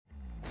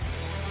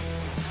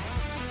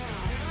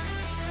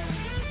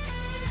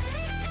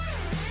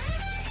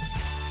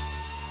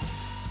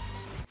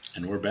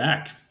And we're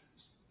back.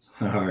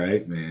 All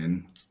right,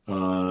 man.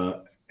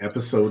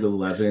 Episode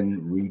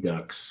 11,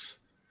 Redux.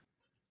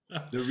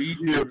 The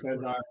redo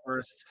as our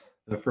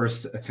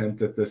first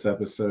attempt at this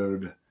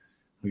episode.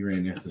 We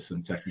ran into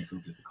some technical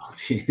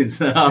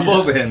difficulties on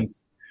both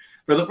ends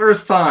for the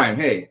first time.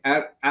 Hey,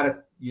 out of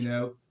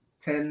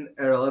 10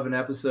 or 11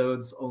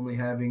 episodes, only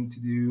having to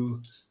do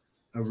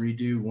a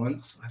redo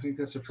once, I think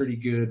that's a pretty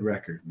good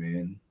record,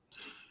 man.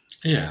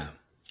 Yeah,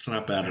 it's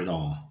not bad at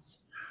all.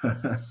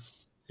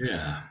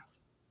 Yeah.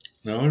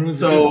 No, it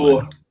was a good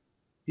one.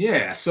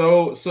 Yeah,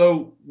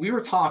 so we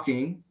were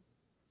talking,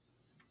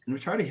 and we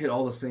try to hit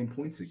all the same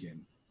points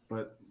again,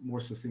 but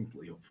more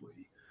succinctly,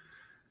 hopefully.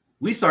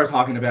 We started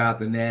talking about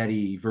the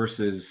natty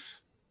versus,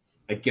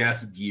 I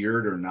guess,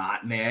 geared or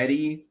not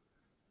natty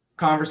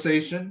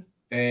conversation,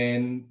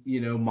 and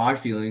my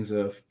feelings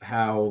of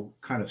how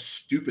kind of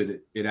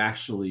stupid it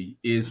actually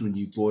is when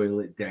you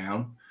boil it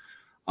down,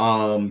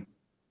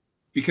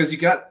 because you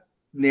got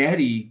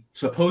natty,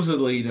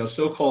 supposedly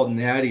so-called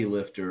natty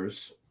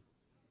lifters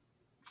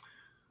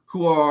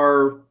who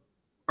are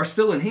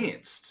still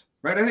enhanced,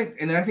 right?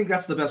 I think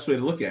that's the best way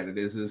to look at it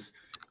is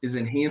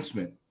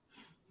enhancement.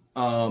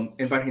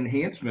 And by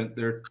enhancement,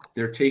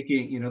 they're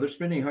taking, they're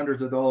spending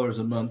hundreds of dollars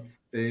a month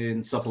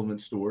in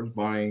supplement stores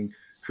buying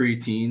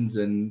creatines,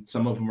 and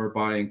some of them are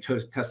buying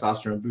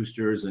testosterone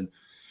boosters and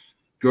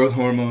growth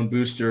hormone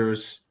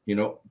boosters,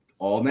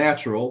 all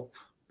natural,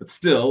 but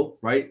still,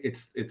 right?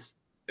 It's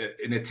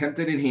an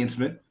attempted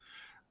enhancement.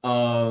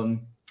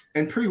 And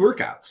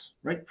pre-workouts,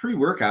 right?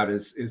 Pre-workout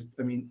is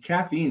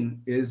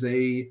caffeine is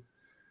a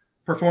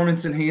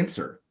performance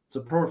enhancer. It's a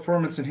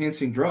performance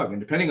enhancing drug, and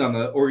depending on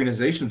the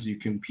organizations you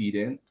compete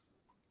in,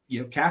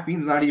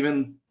 caffeine's not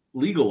even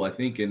legal, I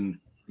think, in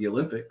the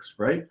Olympics,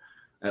 right?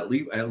 At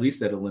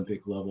least at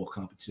Olympic level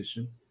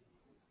competition.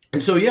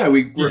 And so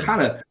we're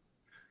kind of,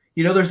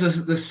 there's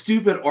this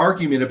stupid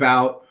argument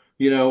about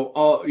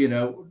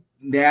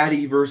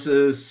natty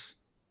versus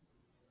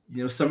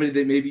somebody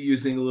that may be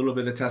using a little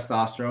bit of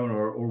testosterone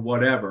or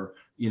whatever,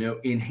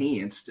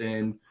 enhanced.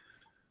 And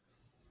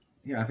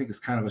I think it's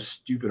kind of a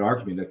stupid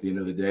argument at the end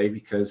of the day,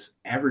 because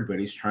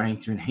everybody's trying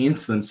to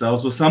enhance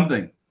themselves with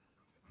something.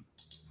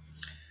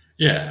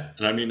 Yeah.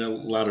 And a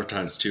lot of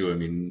times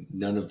too,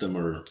 none of them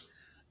are,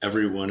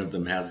 every one of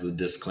them has the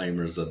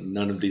disclaimers that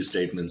none of these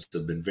statements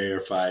have been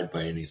verified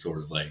by any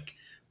sort of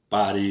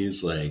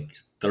bodies.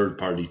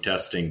 Third-party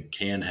testing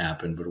can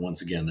happen, but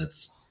once again,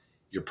 it's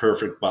your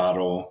perfect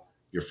bottle,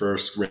 your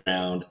first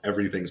round,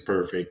 everything's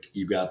perfect.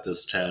 You got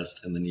this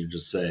test, and then you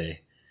just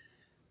say,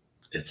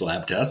 it's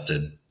lab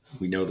tested.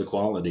 We know the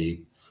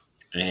quality.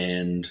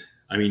 And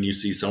you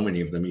see so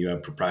many of them, you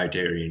have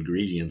proprietary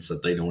ingredients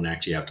that they don't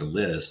actually have to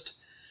list.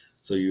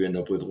 So you end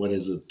up with, what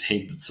is it,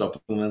 tainted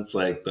supplements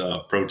like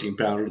the protein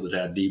powder that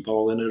had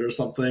D-ball in it or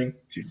something.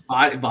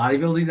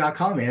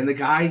 Bodybuilding.com, man. The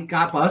guy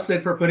got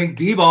busted for putting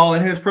D-ball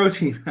in his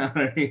protein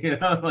powder.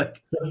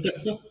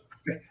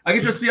 I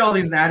can just see all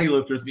these natty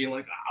lifters being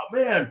like, oh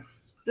man,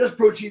 this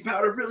protein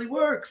powder really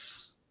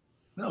works.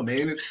 No,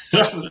 man, it's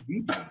stuck with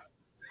D-ball.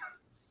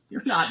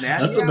 You're not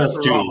natty. That's the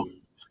best too.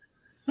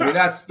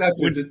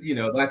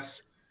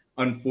 That's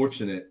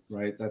unfortunate,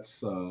 right? That's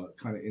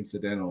kind of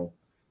incidental.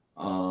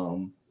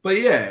 But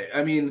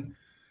none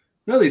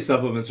of these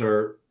supplements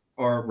are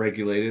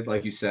regulated,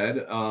 like you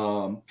said.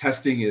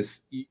 Testing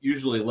is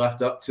usually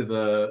left up to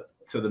the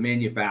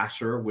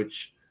manufacturer,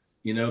 which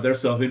they're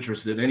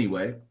self-interested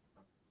anyway.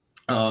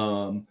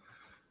 And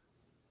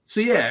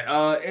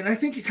I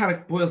think it kind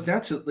of boils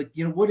down to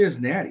what is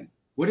natty?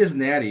 What is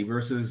natty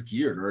versus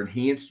geared, or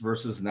enhanced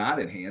versus not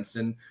enhanced?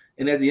 And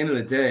at the end of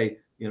the day,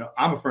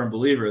 I'm a firm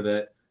believer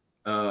that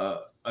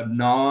a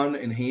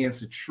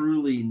non-enhanced, a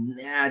truly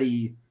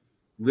natty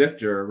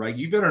lifter, right?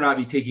 You better not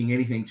be taking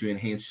anything to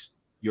enhance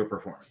your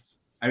performance.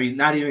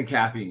 Not even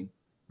caffeine,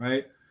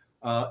 right?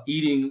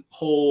 Eating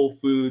whole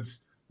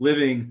foods,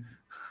 living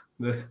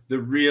the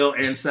real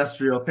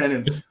ancestral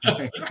tenets,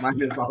 right?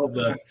 Minus all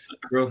the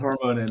growth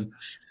hormone and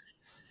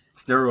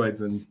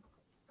steroids and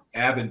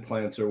ab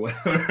implants or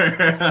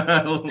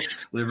whatever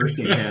Liver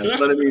King has.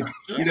 But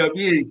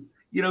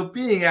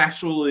being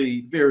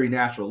actually very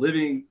natural,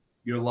 living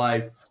your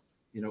life,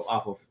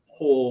 off of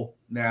whole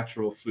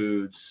natural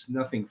foods,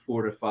 nothing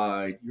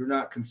fortified. You're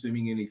not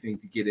consuming anything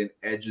to get an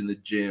edge in the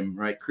gym,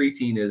 right?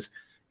 Creatine is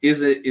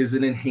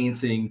an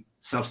enhancing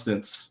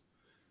substance.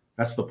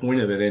 That's the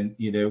point of it. And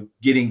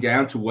getting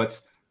down to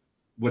what's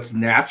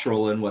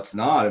natural and what's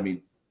not.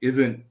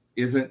 Isn't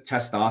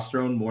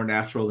testosterone more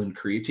natural than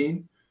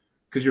creatine?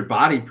 Because your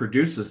body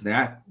produces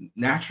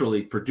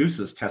naturally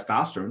produces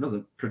testosterone. It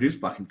doesn't produce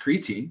fucking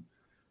creatine,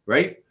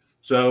 right?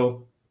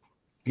 So,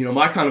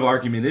 my kind of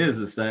argument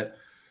is that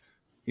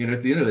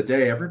at the end of the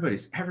day,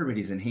 everybody's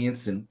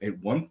enhanced in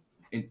one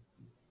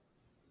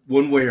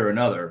way or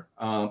another.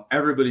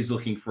 Everybody's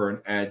looking for an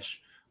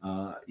edge.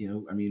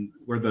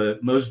 We're the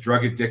most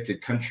drug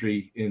addicted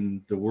country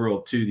in the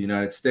world too, the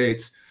United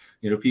States.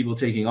 People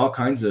taking all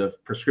kinds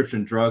of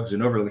prescription drugs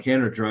and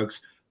over-the-counter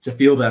drugs to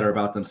feel better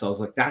about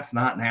themselves. That's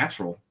not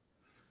natural.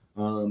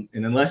 And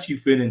unless you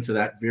fit into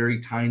that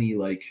very tiny,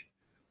 like,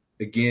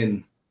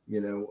 again,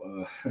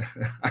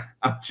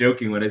 I'm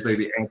joking when I say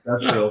the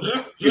ancestral,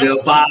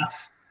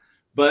 box,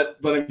 but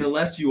I mean,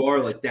 unless you are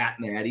like that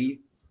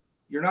natty,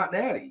 you're not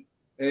natty.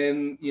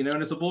 And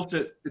and it's a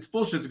bullshit. It's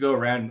bullshit to go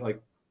around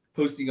like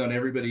posting on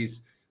everybody's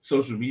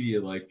social media,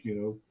 like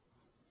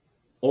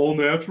all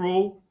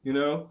natural,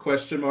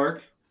 question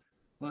mark.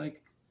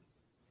 Like,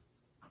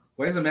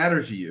 why does it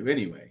matter to you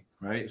anyway,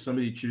 right? If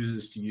somebody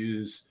chooses to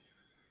use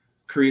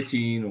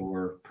creatine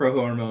or pro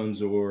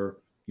hormones or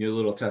a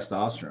little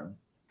testosterone,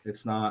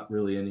 it's not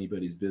really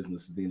anybody's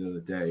business at the end of the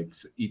day.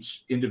 It's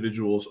each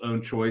individual's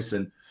own choice,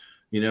 and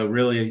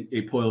really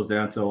it boils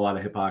down to a lot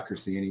of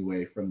hypocrisy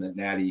anyway from the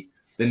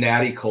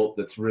natty cult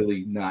that's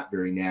really not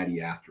very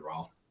natty after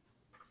all.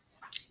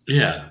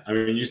 Yeah, I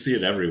mean, you see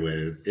it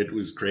everywhere. It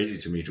was crazy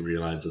to me to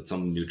realize that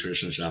some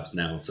nutrition shops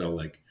now sell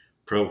like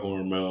pro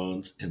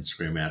hormones,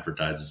 Instagram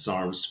advertises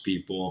SARMs to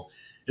people.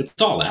 It's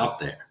all out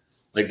there.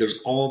 Like, there's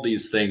all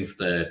these things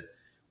that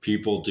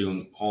people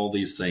doing all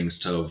these things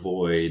to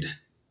avoid,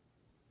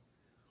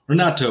 or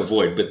not to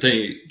avoid, but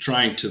they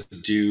trying to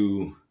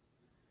do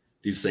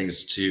these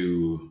things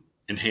to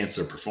enhance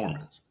their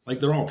performance. Like,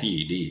 they're all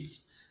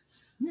PEDs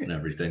Yeah. and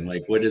everything.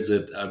 Like, what is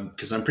it?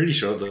 Because I'm pretty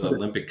sure the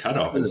Olympic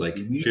cutoff is like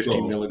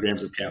 50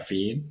 milligrams of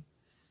caffeine.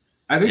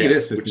 I think it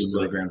is 15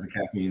 milligrams of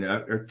caffeine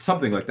or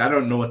something like that. I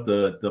don't know what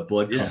the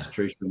blood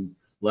concentration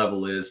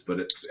level is,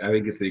 but I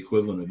think it's the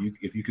equivalent of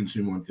if you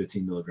consume more than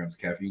 15 milligrams of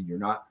caffeine, you're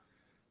not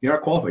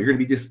qualified. You're going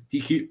to be just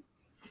DQ.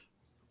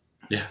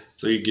 Yeah.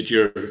 So you get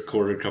your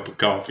quarter cup of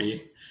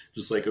coffee,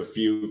 just like a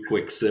few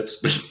quick sips,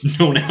 but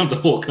don't have the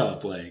whole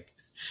cup. Like,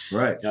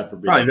 right. God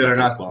forbid. Probably better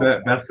not.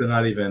 Best to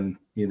not even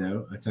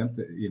attempt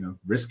to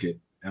risk it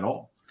at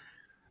all.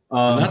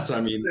 And that's,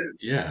 I mean,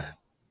 yeah.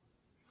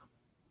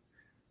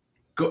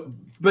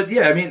 But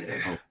yeah, I mean,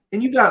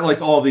 and you got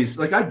like all these,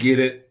 like, I get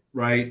it,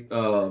 right?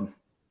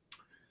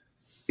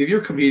 If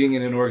you're competing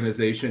in an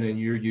organization and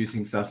you're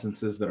using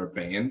substances that are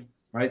banned,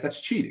 right, that's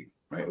cheating,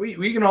 right?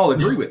 We can all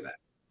agree with that.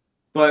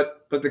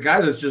 But the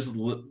guy that's just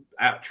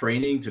at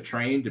training to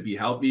train, to be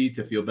healthy,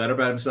 to feel better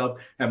about himself,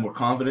 have more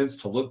confidence,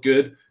 to look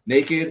good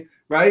naked,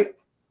 right?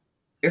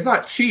 It's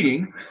not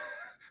cheating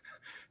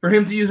for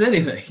him to use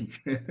anything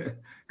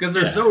because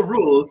there's no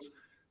rules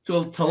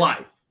to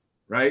life,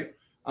 right?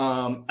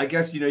 I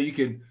guess you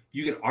can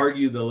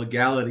argue the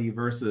legality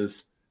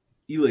versus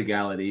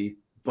illegality,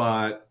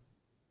 but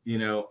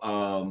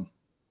and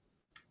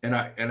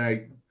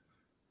I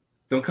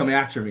don't come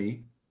after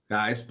me,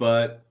 guys,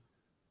 but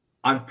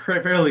I'm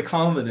fairly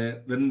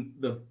confident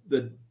the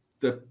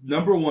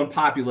number one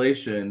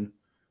population,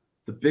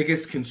 the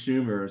biggest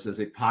consumers as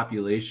a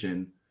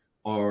population,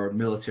 are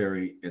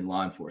military and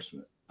law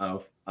enforcement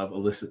of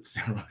illicit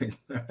steroids.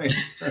 Right?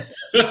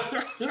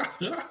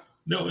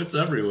 No, it's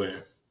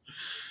everywhere.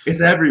 It's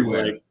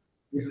everywhere. Like,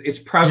 it's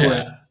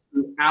prevalent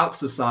throughout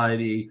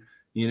society.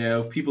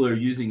 People are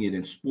using it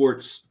in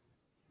sports.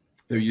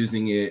 They're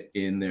using it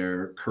in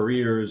their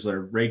careers,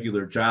 their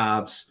regular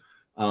jobs,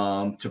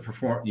 to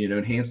perform,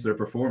 enhance their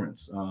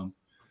performance.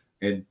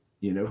 And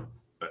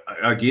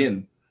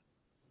again,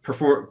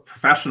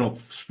 professional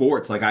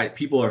sports, like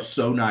people are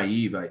so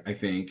naive, I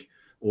think,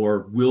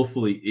 or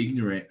willfully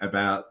ignorant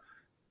about,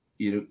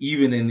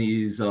 even in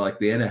these like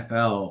the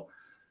NFL,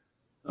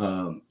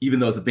 even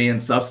though it's a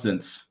banned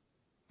substance,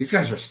 these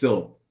guys are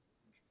still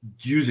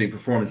using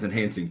performance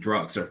enhancing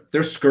drugs.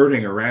 They're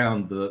skirting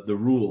around the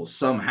rules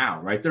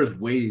somehow, right? There's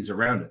ways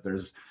around it.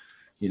 There's,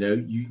 you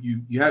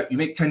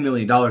make $10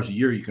 million a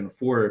year, you can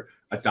afford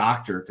a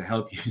doctor to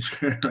help you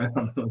skirt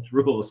around those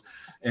rules.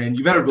 And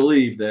you better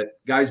believe that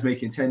guys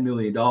making $10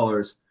 million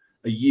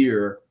a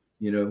year,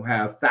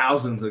 have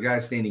thousands of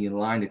guys standing in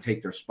line to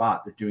take their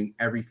spot. They're doing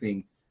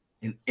everything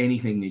and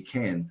anything they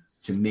can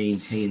to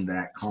maintain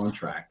that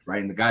contract,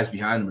 right? And the guys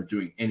behind them are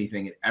doing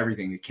anything and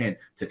everything they can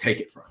to take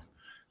it from them.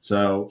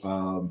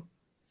 So,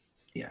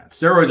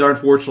 steroids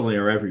unfortunately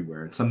are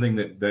everywhere. It's something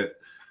that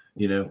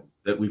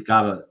that we've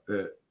got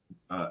to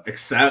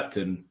accept,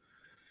 and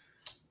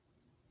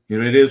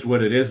it is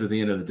what it is at the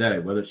end of the day,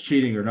 whether it's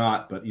cheating or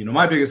not. But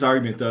my biggest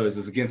argument though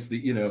is against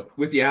the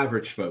with the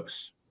average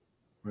folks,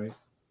 right?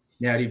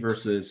 Natty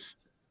versus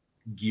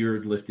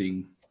geared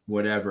lifting,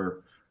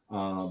 whatever.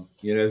 At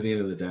the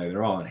end of the day,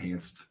 they're all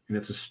enhanced, and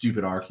it's a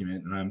stupid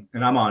argument.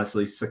 And I'm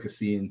honestly sick of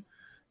seeing,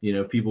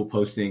 people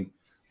posting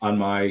on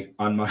my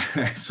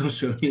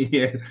social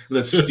media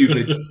the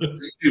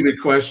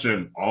stupid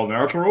question, all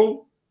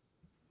natural.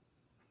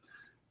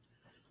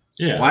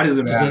 Yeah. Why does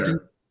it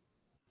matter?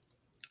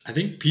 I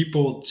think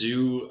people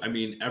do. I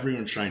mean,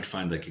 everyone's trying to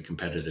find like a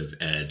competitive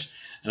edge.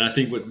 And I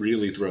think what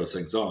really throws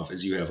things off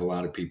is you have a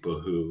lot of people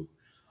who,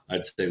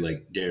 I'd say,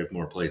 like Derek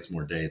More Plates,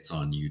 More Dates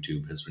on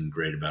YouTube has been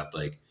great about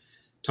like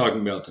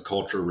talking about the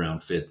culture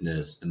around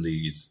fitness and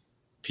these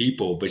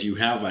people. But you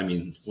have, I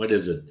mean, what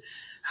is it?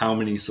 How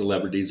many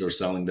celebrities are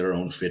selling their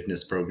own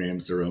fitness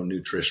programs, their own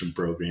nutrition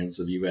programs?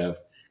 So you have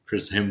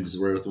Chris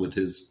Hemsworth with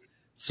his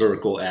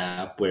Circle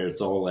app where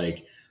it's all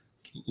like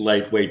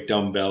lightweight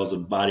dumbbells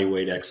and body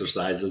weight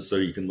exercises so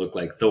you can look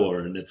like Thor.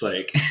 And it's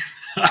like,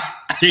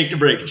 I hate to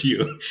break it to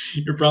you,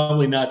 you're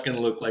probably not going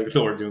to look like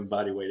Thor doing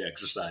body weight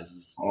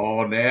exercises.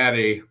 Oh,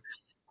 natty.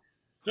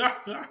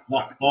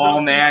 All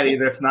Those natty.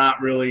 people. That's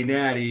not really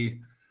natty,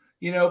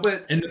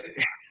 but And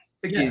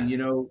again,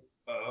 yeah,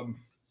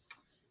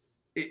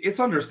 it's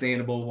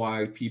understandable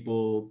why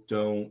people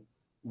don't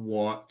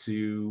want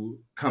to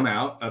come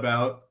out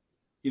about,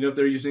 if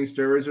they're using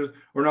steroids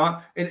or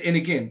not. And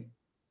again,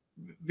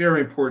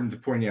 very important to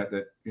point out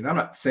that, I'm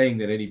not saying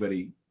that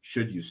anybody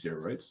should use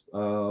steroids.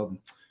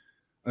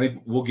 I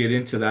think we'll get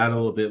into that a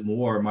little bit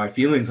more. My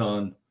feelings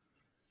on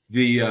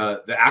the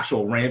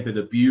actual rampant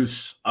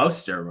abuse of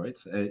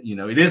steroids.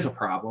 It is a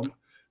problem.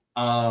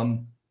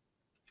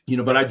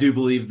 But I do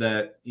believe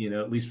that,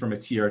 at least from a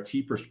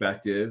TRT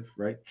perspective,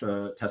 right,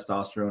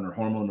 testosterone or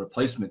hormone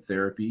replacement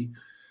therapy,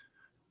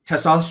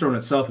 testosterone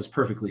itself is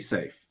perfectly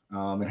safe.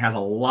 It has a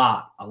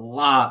lot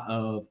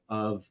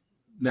of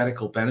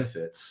medical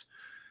benefits.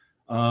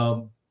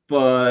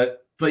 But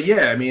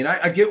yeah, I mean,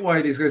 I get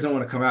why these guys don't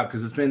want to come out,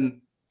 because it's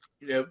been,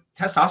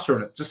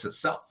 testosterone just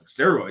itself,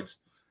 steroids,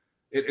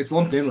 it's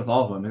lumped in with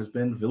all of them, has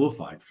been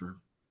vilified for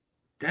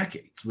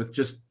decades with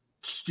just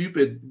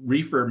stupid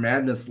reefer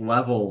madness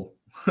level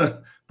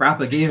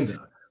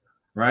propaganda,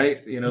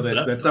 right?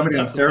 That somebody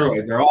on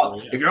steroids, they're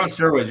all, if you're on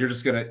steroids, you're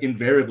just going to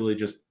invariably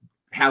just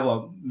have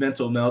a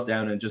mental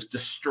meltdown and just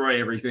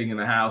destroy everything in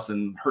the house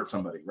and hurt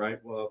somebody, right?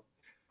 Well,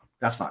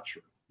 that's not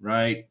true,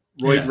 right?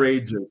 Roid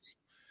rage is,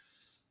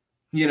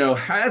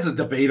 has a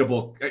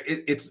debatable,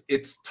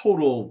 it's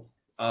total,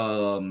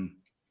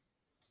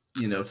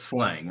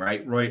 slang,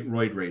 right?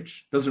 Roid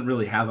rage doesn't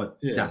really have a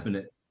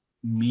definite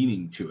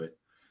meaning to it.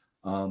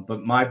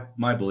 But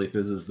my belief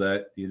is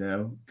that,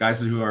 guys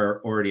who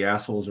are already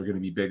assholes are going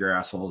to be bigger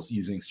assholes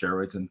using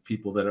steroids, and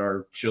people that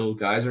are chill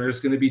guys are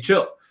just going to be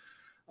chill.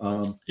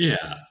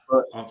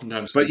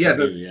 Oftentimes but yeah,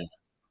 do,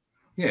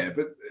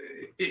 but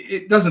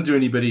it doesn't do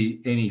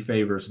anybody any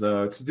favors,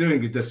 though. It's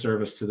doing a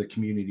disservice to the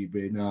community,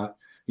 but not,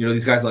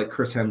 these guys like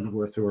Chris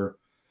Hemsworth who are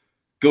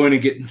going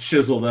and getting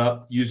chiseled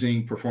up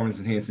using performance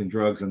enhancing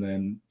drugs, and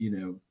then,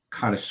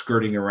 kind of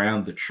skirting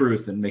around the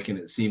truth and making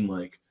it seem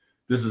like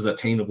this is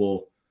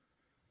attainable,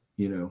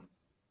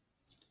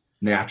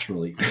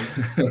 naturally,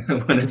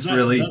 when it's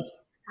really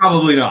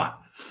probably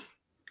not.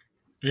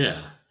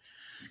 Yeah.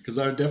 Because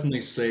I would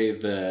definitely say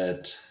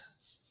that,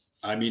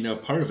 I mean, a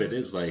part of it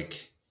is like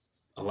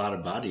a lot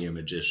of body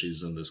image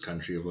issues in this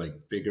country of like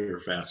Bigger,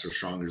 Faster,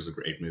 Stronger is a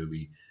great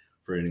movie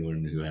for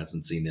anyone who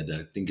hasn't seen it.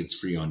 I think it's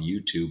free on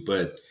YouTube.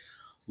 But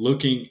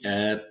looking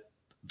at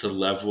the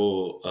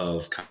level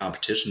of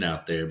competition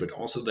out there, but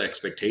also the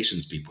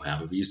expectations people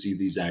have. If you see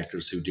these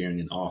actors who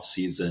during an off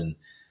season,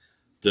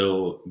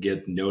 they'll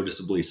get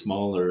noticeably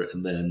smaller,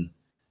 and then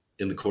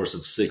in the course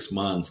of 6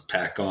 months,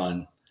 pack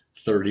on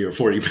 30 or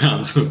 40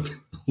 pounds of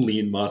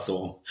lean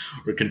muscle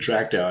or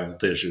contractile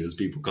tissue, as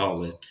people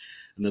call it.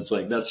 And it's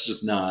like, that's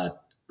just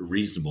not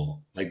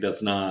reasonable. Like,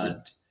 that's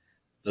not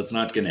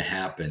going to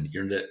happen.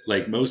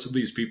 Like, most of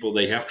these people,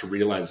 they have to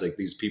realize, like,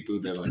 these people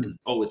that are like,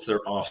 oh, it's their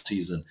off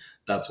season,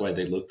 that's why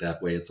they look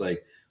that way. It's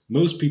like,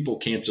 most people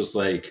can't just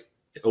like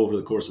over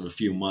the course of a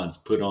few months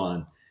put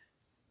on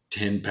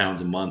 10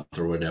 pounds a month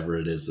or whatever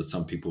it is that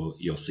some people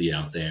you'll see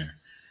out there,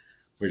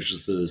 where it's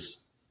just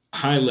this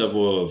high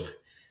level of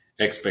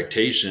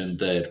expectation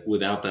that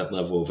without that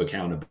level of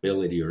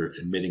accountability or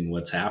admitting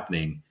what's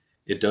happening,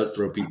 it does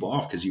throw people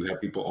off, because you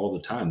have people all the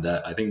time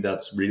that, I think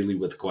that's really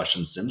what the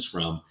question stems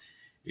from,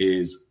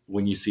 is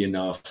when you see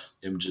enough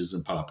images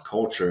in pop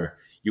culture,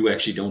 you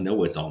actually don't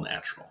know it's all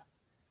natural.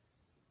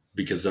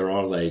 Because there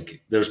are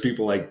like, there's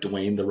people like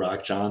Dwayne "The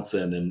Rock"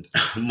 Johnson and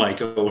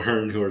Mike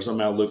O'Hearn who are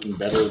somehow looking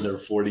better in their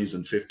 40s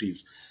and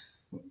 50s.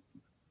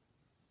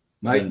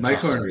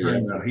 Mike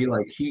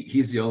O'Hearn,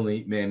 he's the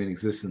only man in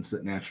existence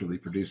that naturally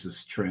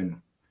produces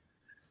trin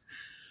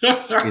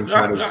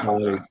inside his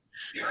body.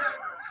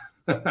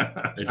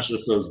 It's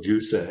just those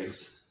goose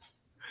eggs.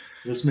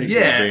 This makes me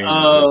very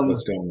interested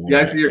what's going on. Yeah,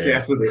 I see your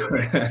gas in there.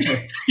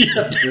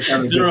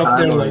 They're up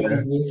there like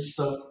with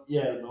stuff.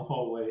 Yeah, in the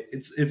hallway.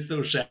 It's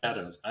those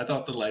shadows. I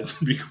thought the lights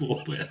would be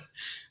cool, but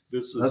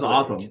this is that's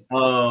awesome.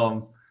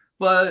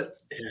 But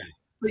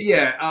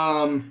yeah,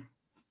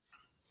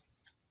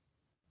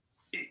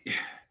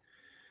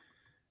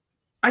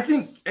 I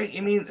think, I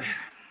mean,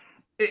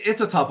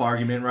 it's a tough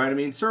argument, right? I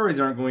mean,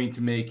 steroids aren't going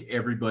to make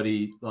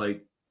everybody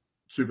like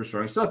super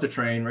strong. You still have to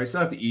train, right? You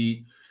still have to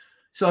eat.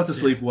 Still have to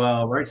sleep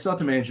well, right? Still have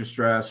to manage your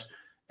stress.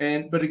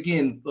 But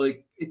again,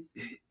 like,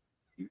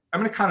 I'm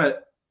going to kind of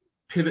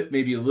pivot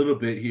maybe a little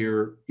bit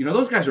here.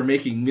 Those guys are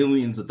making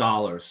millions of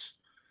dollars,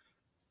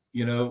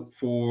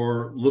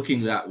 for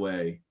looking that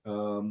way.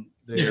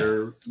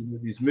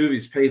 These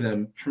movies pay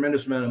them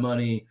tremendous amount of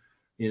money.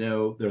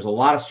 There's a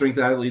lot of strength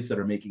athletes that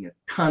are making a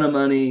ton of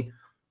money,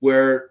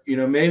 where,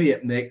 maybe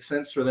it makes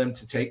sense for them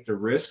to take the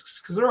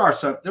risks, because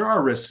there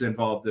are risks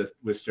involved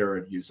with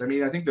steroid use. I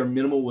mean, I think they're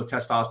minimal with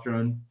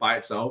testosterone by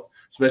itself,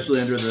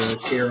 especially under the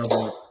care of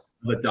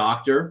a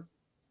doctor.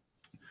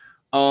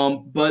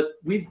 But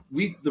we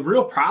the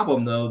real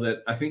problem though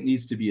that I think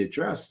needs to be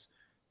addressed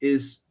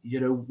is,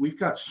 we've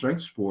got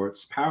strength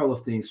sports,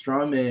 powerlifting,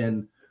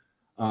 strongman.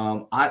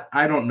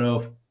 I don't know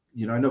if,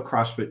 I know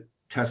CrossFit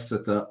tests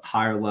at the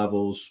higher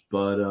levels,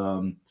 but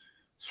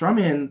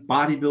strongman,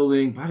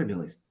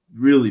 bodybuilding is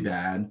really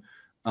bad.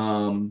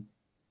 And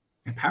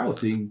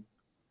powerlifting,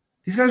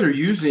 these guys are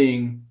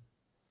using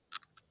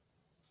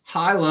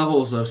high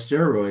levels of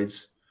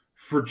steroids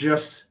for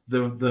just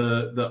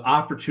the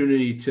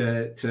opportunity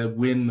to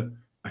win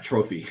a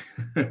trophy,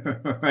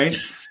 right?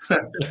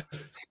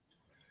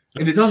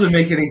 And it doesn't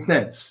make any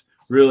sense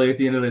really at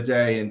the end of the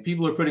day. And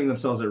people are putting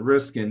themselves at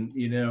risk. And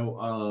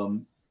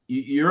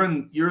you're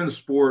in the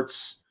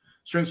sports,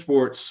 strength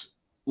sports,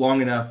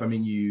 long enough. I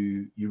mean,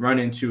 you run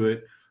into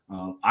it.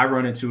 I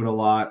run into it a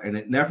lot, and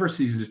it never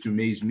ceases to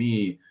amaze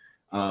me.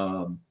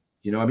 I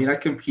mean, I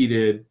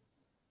competed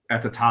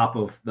at the top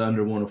of the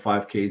under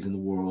 105Ks in the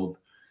world.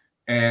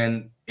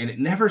 And it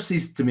never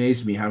ceased to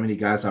amaze me how many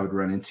guys I would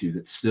run into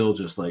that still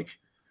just like,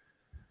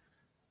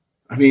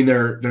 I mean,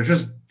 they're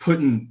just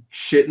putting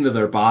shit into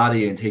their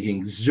body and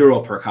taking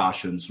zero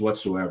precautions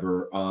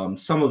whatsoever.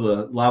 Some of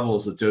the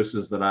levels of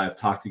doses that I've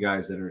talked to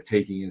guys that are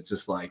taking, it's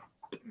just like,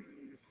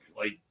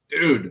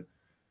 dude,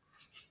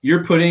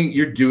 you're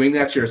doing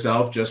that to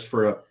yourself just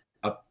for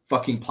a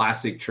fucking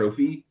plastic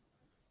trophy,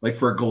 like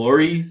for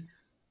glory.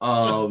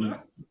 Fucking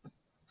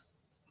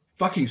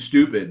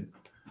stupid.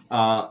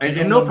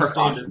 And no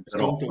precautions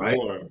at all, right?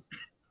 War.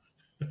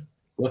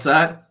 What's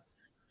that?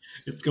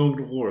 It's going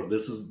to war.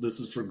 This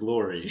is for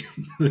glory.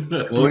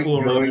 People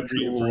will remember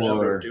you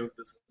forever doing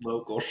this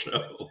local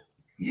show.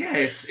 Yeah,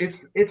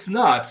 it's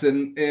nuts,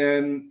 and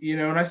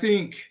and I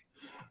think,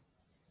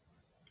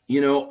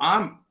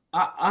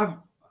 I've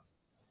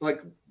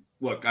like,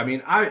 look, I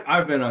mean,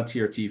 I've been on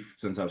TRT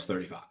since I was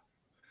 35.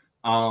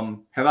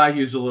 Have I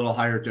used a little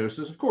higher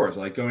doses? Of course,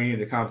 like going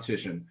into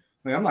competition.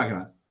 Like, I'm not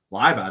gonna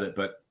lie about it,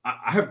 but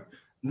I have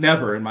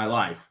never in my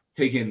life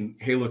taken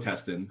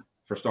halotestin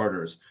for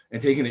starters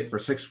and taken it for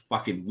 6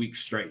 fucking weeks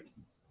straight,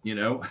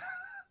 and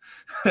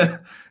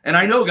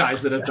I know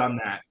guys that have done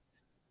that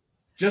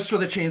just for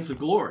the chance of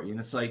glory. And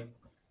it's like,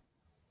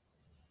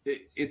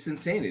 it's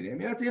insanity. I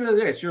mean, at the end of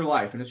the day, it's your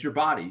life and it's your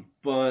body,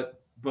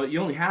 but you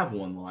only have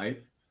one life.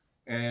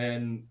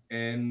 And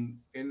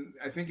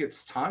I think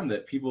it's time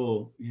that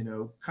people,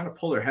 kind of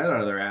pull their head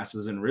out of their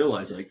asses and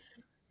realize, like,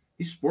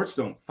 these sports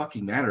don't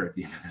fucking matter at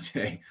the end of the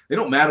day. They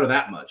don't matter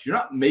that much. You're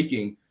not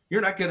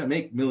going to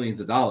make millions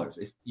of dollars.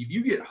 If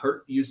you get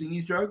hurt using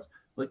these drugs,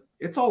 like,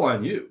 it's all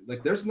on you.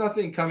 Like, there's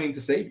nothing coming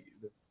to save you.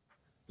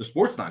 The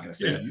sport's not going to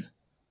save you.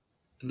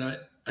 And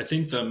I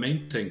think the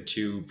main thing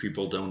too,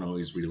 people don't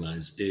always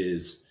realize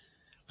is,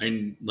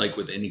 like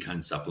with any kind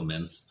of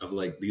supplements, of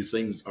like, these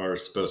things are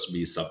supposed to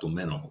be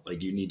supplemental.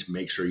 Like, you need to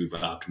make sure you've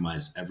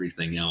optimized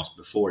everything else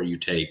before you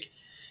take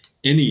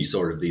any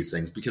sort of these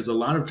things, because a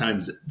lot of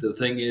times the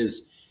thing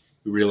is,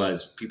 you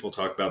realize people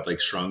talk about like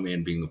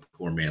strongman being a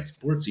poor man's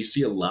sports. You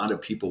see a lot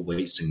of people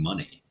wasting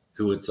money,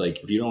 who it's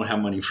like, if you don't have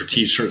money for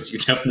t-shirts, you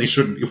definitely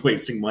shouldn't be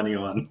wasting money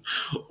on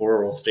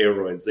oral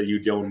steroids that you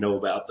don't know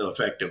about the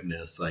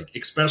effectiveness. Like,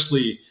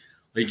 especially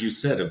like you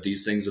said, of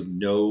these things of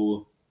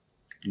no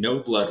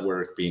blood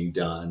work being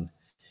done.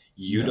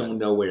 You don't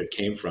know where it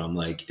came from.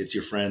 Like, it's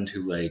your friend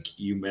who, like,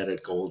 you met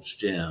at Gold's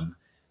Gym,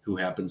 who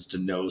happens to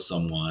know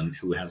someone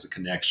who has a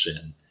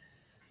connection.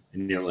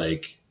 And you're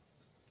like,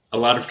 a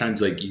lot of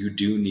times, like, you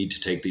do need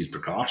to take these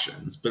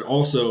precautions. But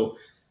also,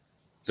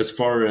 as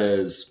far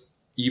as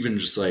even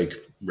just like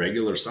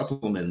regular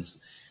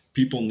supplements,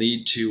 people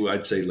need to,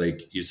 I'd say,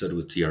 like you said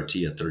with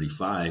TRT at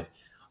 35,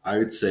 I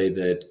would say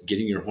that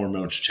getting your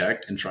hormones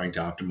checked and trying to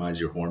optimize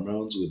your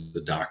hormones with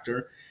the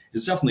doctor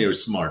is definitely a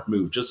smart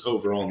move, just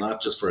overall,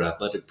 not just for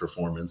athletic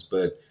performance,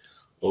 but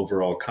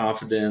overall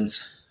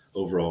confidence,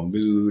 overall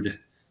mood,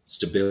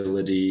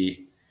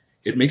 stability.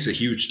 It makes a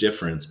huge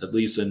difference, at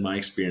least in my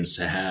experience,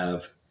 to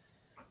have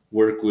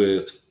work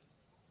with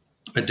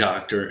a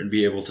doctor and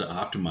be able to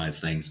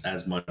optimize things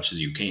as much as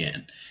you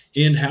can,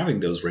 and having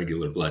those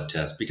regular blood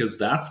tests, because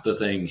that's the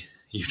thing.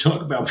 You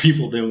talk about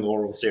people doing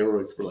oral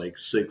steroids for like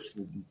 6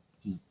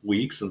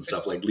 weeks and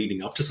stuff, like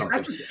leading up to something.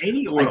 Not just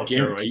any oral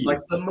steroid,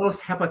 like the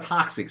most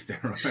hepatotoxic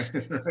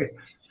steroid. Right?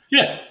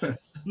 Yeah,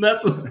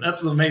 that's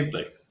the main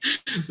thing.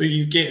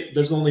 You can't.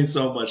 There's only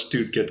so much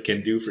Toodkit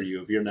can do for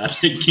you if you're not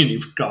taking any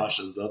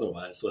precautions.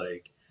 Otherwise,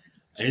 like,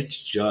 it's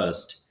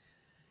just.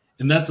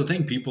 And that's the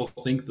thing. People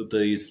think that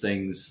these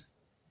things.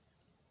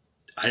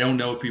 I don't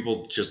know if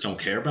people just don't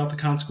care about the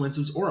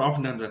consequences, or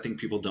oftentimes I think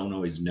people don't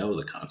always know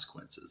the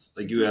consequences.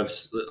 Like, you have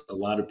a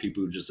lot of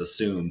people who just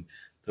assume,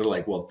 they're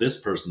like, well, this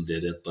person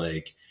did it.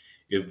 Like,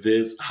 if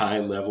this high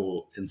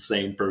level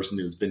insane person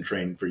who's been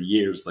training for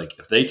years, like,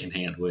 if they can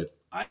handle it,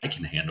 I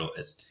can handle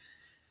it.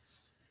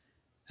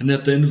 And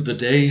at the end of the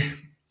day,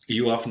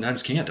 you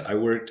oftentimes can't. I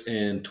worked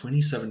in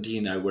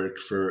 2017, I worked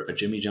for a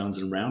Jimmy John's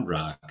in Round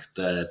Rock,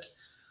 that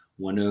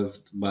one of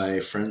my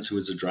friends who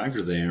was a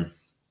driver there,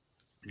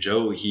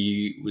 Joe,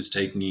 he was,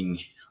 I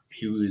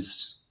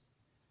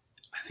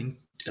think,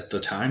 at the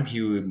time he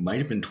might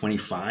have been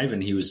 25,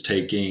 and he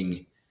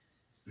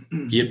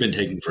had been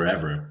taking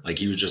forever. Like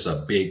he was just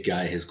a big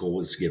guy. His goal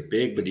was to get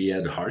big, but he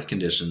had heart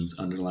conditions,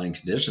 underlying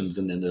conditions,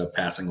 and ended up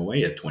passing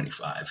away at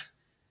 25.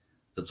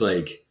 It's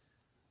like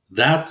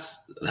that's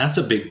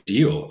a big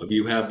deal. If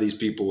you have these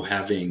people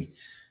having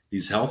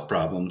these health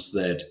problems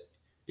that,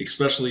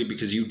 especially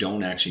because you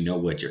don't actually know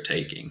what you're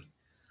taking.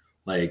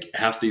 Like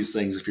half these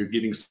things, if you're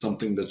getting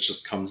something that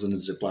just comes in a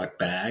Ziploc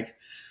bag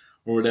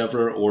or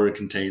whatever, or a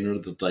container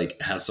that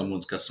like has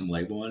someone's custom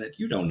label on it,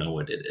 you don't know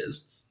what it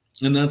is.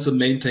 And that's the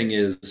main thing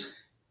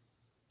is,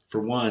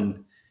 for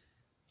one,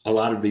 a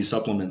lot of these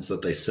supplements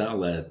that they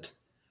sell at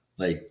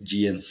like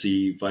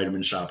GNC,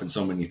 Vitamin Shop, and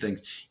so many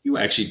things, you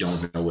actually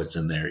don't know what's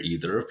in there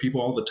either. People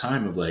all the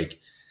time of like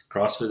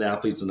CrossFit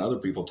athletes and other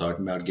people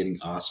talking about getting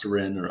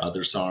Osterin or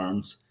other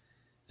SARMs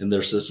in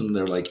their system.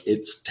 They're like,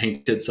 it's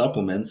tainted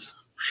supplements.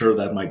 Sure,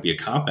 that might be a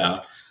cop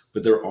out,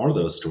 but there are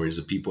those stories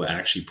of people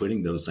actually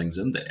putting those things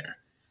in there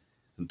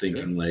and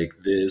thinking like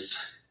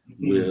this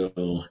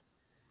will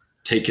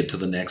take it to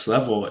the next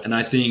level. And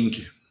I think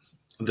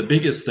the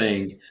biggest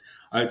thing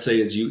I'd say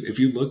is if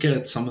you look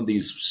at some of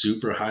these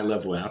super high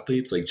level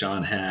athletes like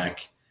John Hack,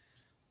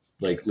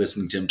 like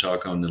listening to him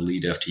talk on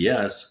Elite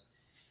FTS,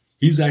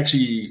 he's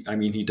actually, I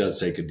mean, he does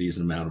take a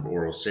decent amount of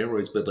oral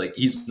steroids, but like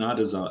he's not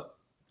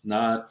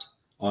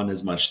on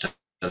as much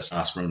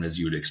testosterone as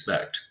you would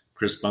expect.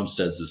 Chris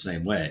Bumstead's the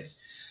same way.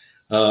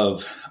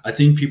 I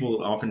think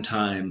people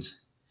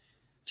oftentimes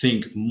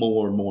think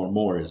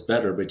more is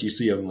better, but you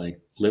see him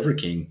like Liver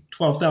King,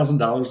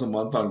 $12,000 a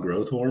month on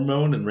growth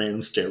hormone and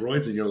random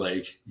steroids, and you're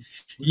like,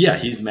 yeah,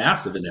 he's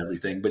massive and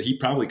everything, but he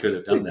probably could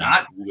have done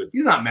that.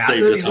 He's not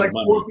massive. He's like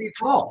 4 feet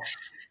tall.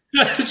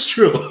 That's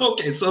true.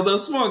 Okay, so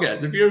those small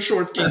guys, if you're a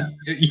short king,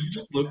 you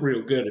just look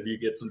real good if you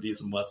get some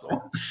decent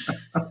muscle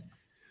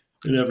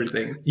and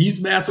everything.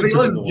 He's massive. But he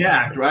looks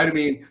jacked, right? I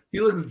mean, he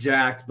looks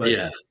jacked, but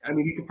yeah. I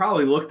mean, he could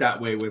probably look that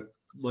way with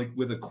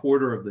a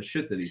quarter of the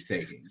shit that he's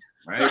taking,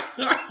 right?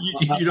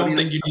 you don't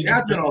think you need to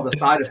imagine all the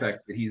side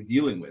effects that he's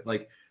dealing with,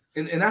 like,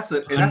 and that's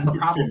the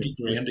problem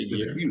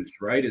with abuse,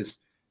 right?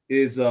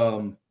 Is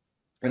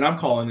and I'm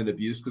calling it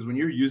abuse because when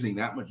you're using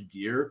that much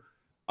gear,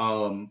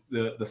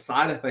 the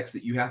side effects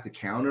that you have to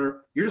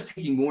counter, you're just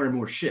taking more and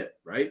more shit,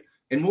 right?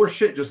 And more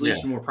shit just leads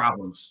to more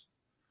problems.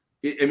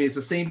 I mean, it's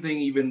the same thing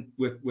even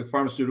with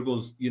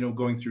pharmaceuticals, you know,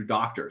 going through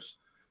doctors.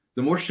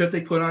 The more shit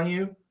they put on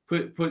you,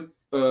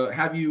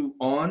 have you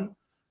on,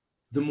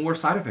 the more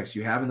side effects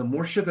you have, and the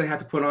more shit they have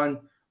to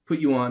put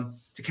you on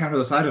to counter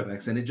the side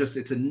effects. And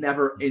it's a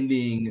never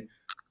ending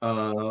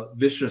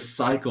vicious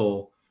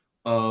cycle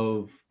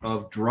of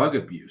drug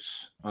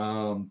abuse.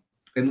 And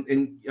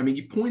I mean,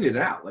 you pointed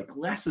out, like,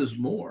 less is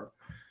more.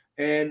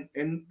 And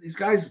these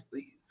guys,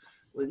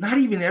 not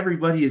even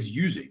everybody is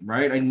using,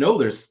 right? I know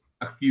there's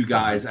a few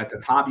guys at the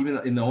top, even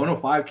in the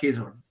 105Ks,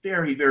 are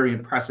very, very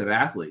impressive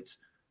athletes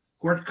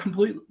who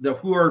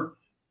are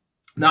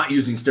not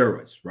using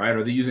steroids, right?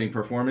 Are they using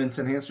performance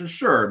enhancers?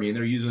 Sure. I mean,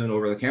 they're using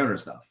over-the-counter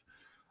stuff.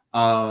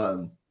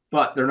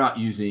 But they're not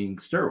using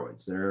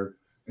steroids. They're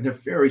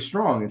very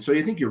strong. And so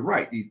you think you're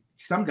right.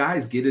 Some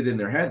guys get it in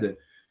their head that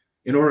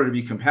in order to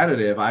be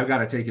competitive, I've got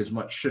to take as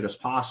much shit as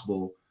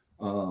possible.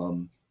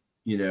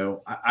 You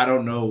know, I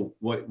don't know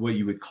what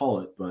you would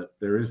call it, but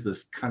there is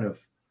this kind of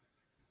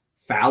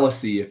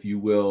fallacy, if you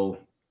will,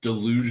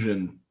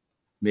 delusion,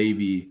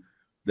 maybe,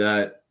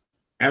 that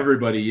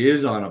everybody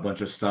is on a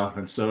bunch of stuff,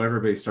 and so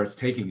everybody starts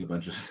taking a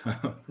bunch of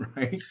stuff,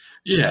 right?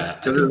 Yeah,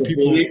 because there's a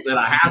belief that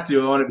I have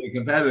to. I want to be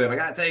competitive. I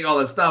got to take all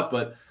this stuff,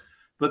 but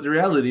the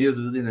reality is,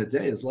 at the end of the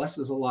day, is less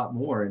is a lot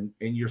more, and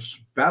you're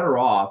better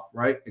off,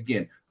 right?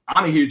 Again,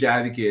 I'm a huge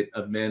advocate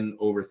of men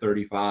over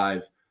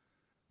 35,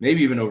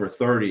 maybe even over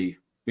 30.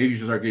 Maybe you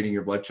should start getting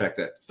your blood checked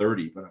at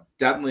 30, but I'm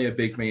definitely a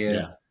big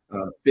fan,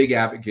 big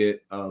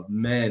advocate of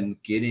men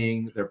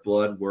getting their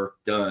blood work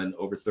done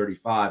over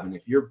 35. And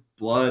if your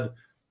blood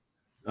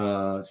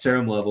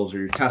serum levels or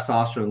your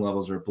testosterone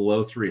levels are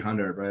below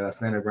 300, right, that's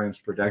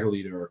nanograms per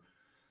deciliter,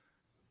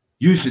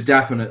 you should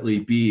definitely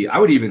be, I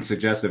would even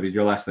suggest if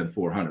you're less than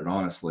 400,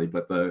 honestly,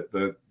 but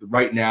the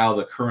right now,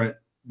 the current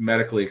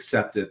medically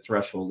accepted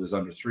threshold is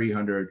under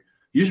 300.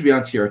 You should be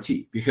on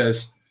TRT,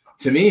 because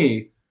to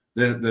me,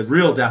 the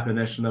real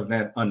definition of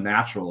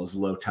unnatural is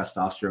low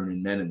testosterone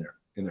in men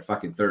in their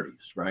fucking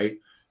 30s, right?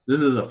 This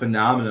is a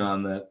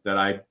phenomenon that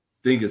I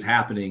think is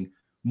happening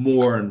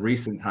more in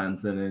recent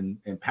times than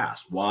in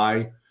past.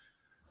 Why?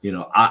 You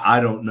know, I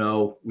don't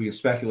know. We can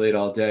speculate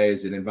all day.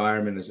 Is it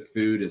environment? Is it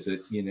food? Is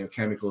it, you know,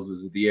 chemicals?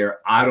 Is it the air?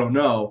 I don't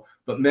know.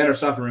 But men are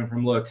suffering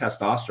from low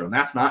testosterone.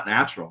 That's not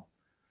natural.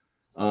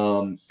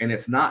 And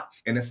it's not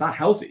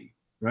healthy,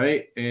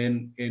 right?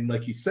 And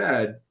like you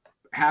said,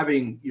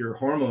 having your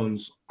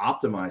hormones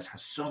optimized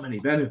has so many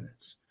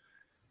benefits.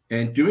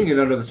 And doing it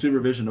under the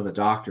supervision of a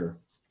doctor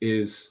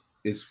is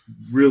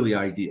really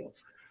ideal,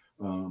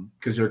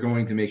 because they're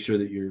going to make sure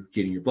that you're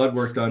getting your blood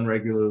work done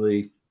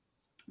regularly,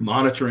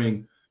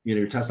 monitoring, you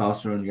know, your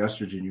testosterone, your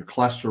estrogen, your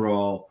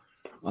cholesterol,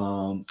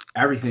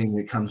 everything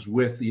that comes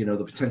with, you know,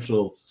 the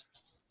potential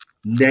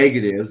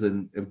negatives,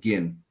 and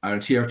again, on a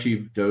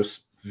TRT dose,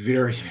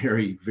 very,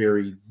 very,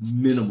 very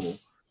minimal,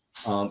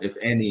 if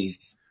any,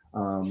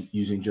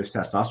 using just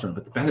testosterone.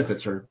 But the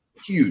benefits are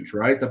huge,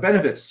 right? The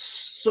benefits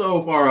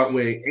so far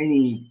outweigh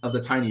any of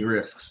the tiny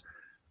risks.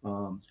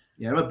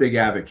 Yeah, I'm a big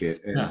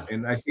advocate, Yeah.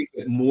 and I think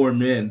that more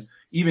men,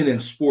 even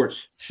in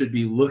sports, should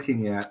be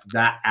looking at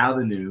that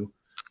avenue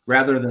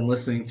rather than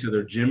listening to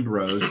their gym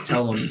bros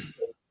tell them,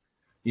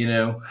 you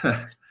know,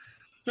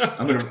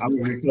 I'm gonna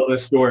retell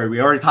this story.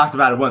 We already talked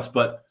about it once,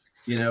 but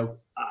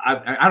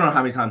I don't know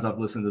how many times I've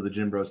listened to the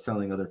gym bros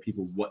telling other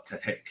people what to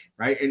take,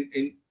 right?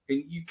 And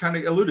you kind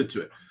of alluded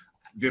to it.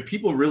 Do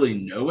people really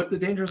know what the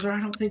dangers are? I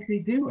don't think they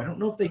do. I don't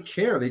know if they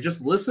care. They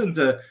just listen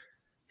to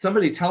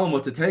somebody tell them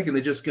what to take, and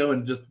they just go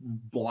and just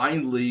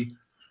blindly,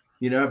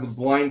 have a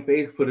blind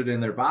faith, put it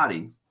in their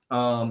body.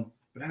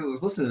 But I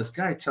was listening to this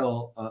guy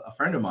tell a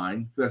friend of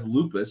mine who has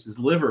lupus, his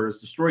liver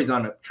is destroyed. He's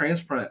on a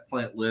transplant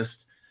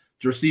list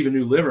to receive a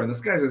new liver. And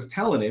this guy is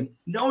telling him,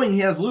 knowing he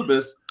has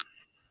lupus,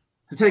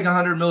 to take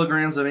 100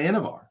 milligrams of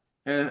Anavar.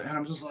 And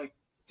I'm just like,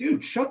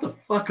 dude, shut the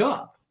fuck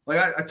up.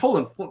 Like, I told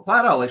him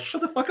flat out, like, shut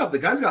the fuck up. The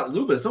guy's got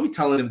lupus. Don't be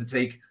telling him to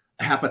take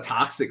a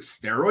hepatotoxic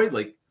steroid.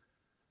 Like,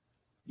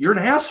 you're an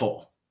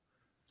asshole.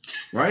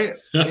 Right?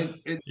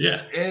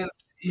 Yeah. And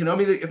I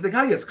mean, if the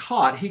guy gets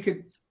caught, he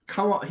could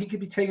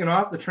be taken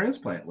off the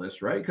transplant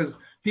list, right? Because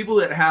people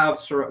that have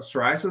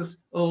psoriasis of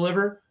the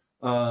liver,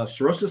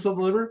 cirrhosis of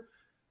the liver,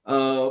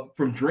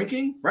 from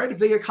drinking, right? If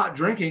they get caught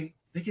drinking,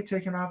 they get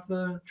taken off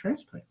the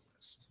transplant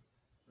list,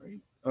 right?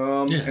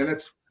 And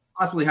it's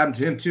possibly happened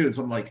to him too. And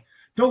so I'm like,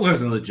 don't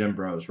listen to the gym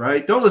bros,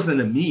 right? Don't listen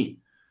to me.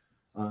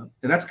 And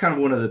that's kind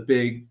of one of the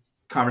big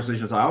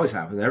conversations I always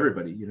have with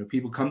everybody.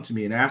 People come to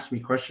me and ask me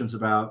questions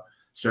about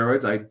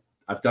steroids.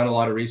 I've done a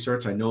lot of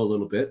research. I know a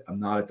little bit. I'm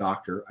not a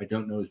doctor. I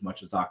don't know as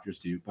much as doctors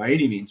do by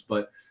any means,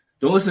 but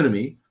don't listen to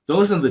me. Don't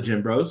listen to the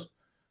gym bros.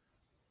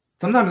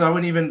 Sometimes I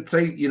wouldn't even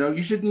say,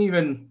 you shouldn't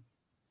even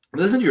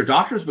listen to your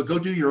doctors, but go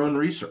do your own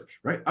research,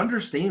 right?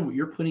 Understand what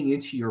you're putting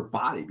into your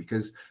body,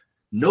 because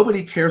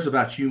nobody cares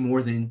about you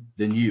more than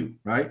you,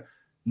 right?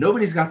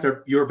 Nobody's got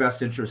your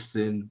best interests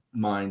in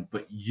mind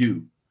but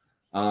you.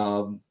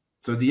 So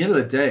at the end of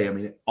the day, I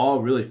mean, it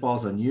all really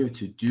falls on you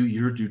to do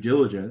your due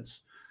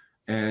diligence.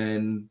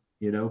 And,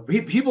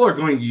 people are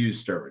going to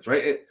use steroids,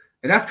 right?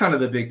 And that's kind of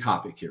the big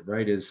topic here,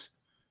 right? Is,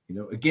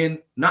 again,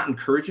 not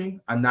encouraging.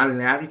 I'm not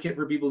an advocate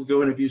for people to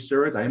go and abuse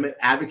steroids. I am an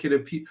advocate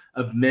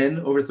of men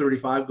over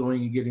 35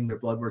 going and getting their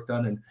blood work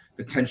done and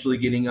potentially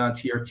getting on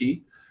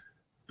TRT,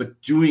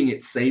 but doing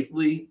it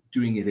safely,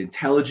 doing it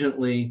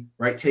intelligently,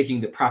 right?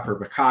 Taking the proper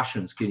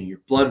precautions, getting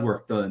your blood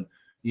work done,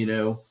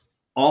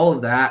 all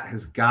of that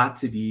has got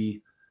to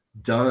be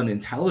done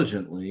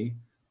intelligently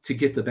to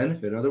get the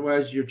benefit.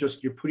 Otherwise, you're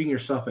putting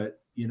yourself at,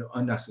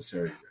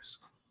 unnecessary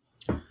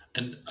risk.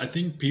 And I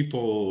think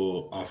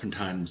people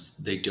oftentimes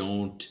they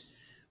don't.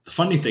 The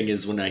funny thing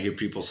is when I hear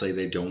people say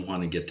they don't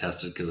want to get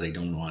tested because they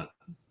don't want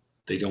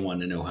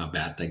to know how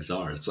bad things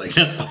are. It's like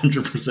that's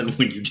 100%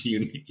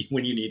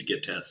 when you need to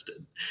get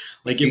tested.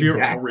 Like if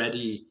you're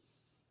already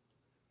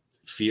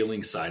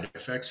feeling side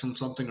effects from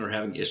something or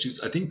having issues,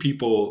 I think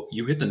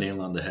you hit the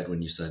nail on the head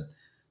when you said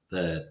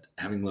that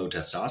having low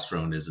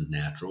testosterone isn't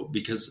natural,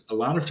 because a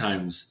lot of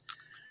times,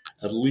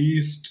 at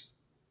least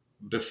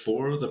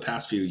before the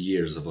past few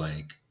years of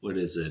like, what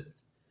is it?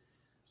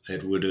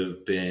 It would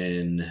have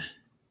been,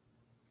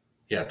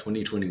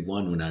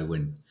 2021 when I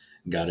went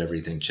and got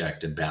everything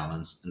checked and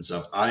balanced and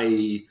stuff.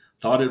 I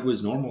thought it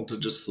was normal to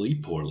just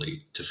sleep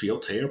poorly, to feel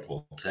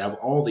terrible, to have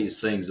all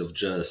these things of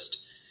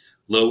just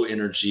low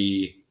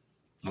energy,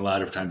 a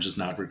lot of times just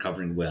not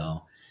recovering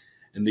well.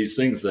 And these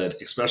things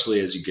that, especially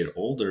as you get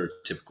older,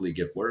 typically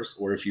get worse,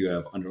 or if you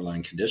have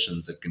underlying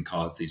conditions that can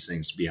cause these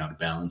things to be out of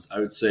balance. I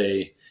would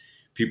say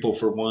people,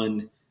 for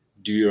one,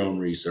 do your own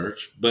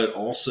research, but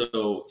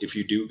also if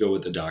you do go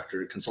with a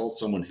doctor, consult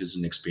someone who's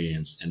an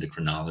experienced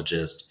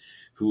endocrinologist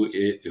who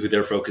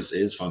their focus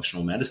is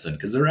functional medicine,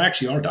 because there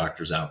actually are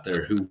doctors out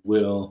there who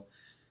will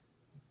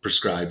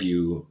prescribe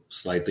you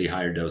slightly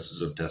higher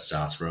doses of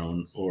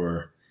testosterone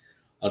or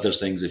other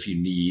things if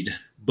you need,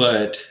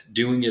 but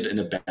doing it in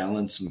a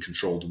balanced and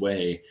controlled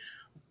way.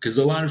 Because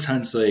a lot of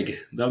times, like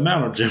the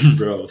amount of gym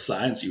bro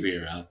science you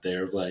hear out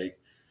there, like,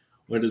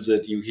 what is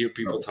it? You hear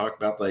people talk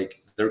about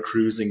like their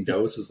cruising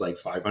dose is like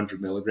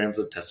 500 milligrams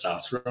of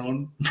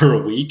testosterone per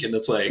week, and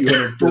it's like,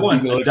 for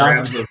one,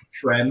 milligrams of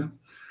tren.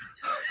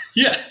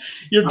 Yeah,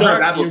 your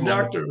doctor.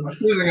 I'm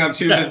cruising on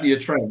 250 a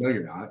tren. No,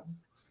 you're not.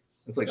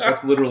 It's like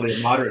that's literally a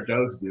moderate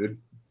dose, dude.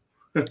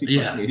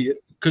 Yeah, idiot.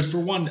 Because for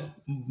one,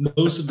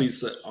 most of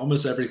these,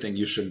 almost everything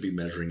you shouldn't be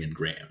measuring in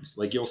grams.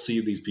 Like you'll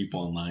see these people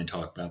online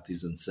talk about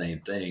these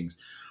insane things,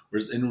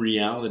 whereas in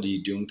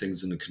reality, doing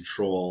things in a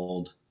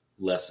controlled,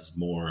 less is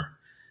more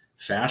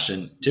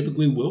fashion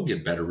typically will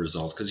get better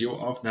results, because you'll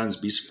oftentimes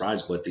be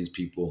surprised what these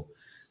people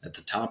at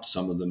the top,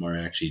 some of them are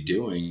actually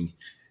doing.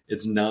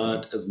 It's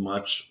not as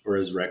much or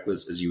as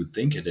reckless as you would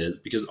think it is,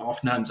 because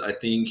oftentimes I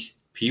think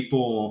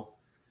people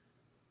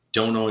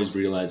don't always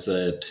realize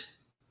that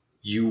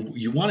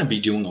you want to be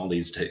doing all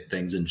these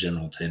things in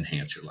general to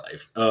enhance your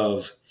life.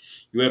 Of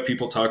you have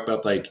people talk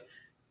about like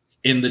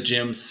in the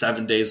gym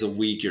 7 days a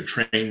week, you're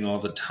training all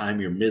the time,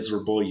 you're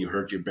miserable, you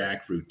hurt your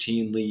back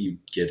routinely, you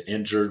get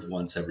injured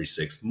once every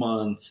 6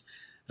 months.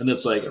 And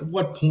it's like, at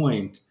what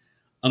point,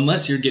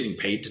 unless you're getting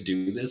paid to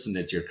do this and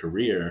it's your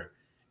career,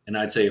 and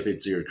I'd say if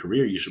it's your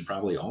career, you should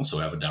probably also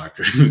have a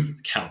doctor who's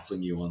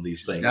counseling you on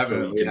these things so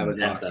you Definitely have a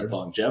can have that doctor.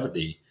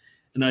 longevity.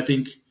 And I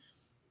think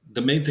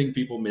the main thing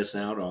people miss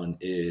out on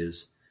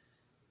is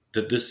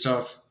that this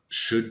stuff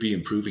should be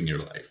improving your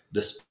life.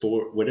 The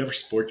sport, whatever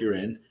sport you're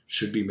in,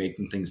 should be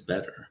making things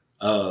better.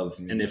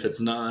 And if it's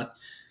not,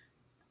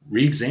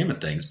 re-examine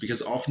things,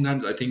 because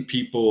oftentimes I think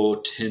people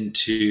tend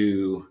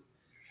to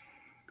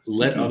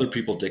let other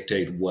people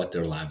dictate what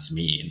their lives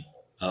mean,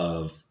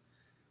 of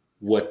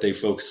what they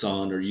focus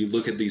on, or you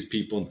look at these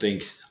people and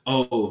think,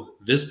 oh,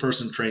 this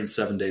person trains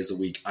 7 days a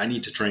week. I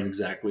need to train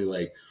exactly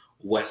like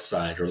West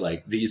Side, or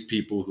like these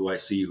people who I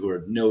see who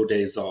are no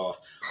days off,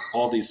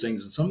 all these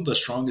things. And some of the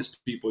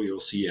strongest people you'll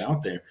see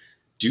out there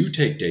do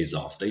take days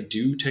off. They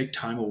do take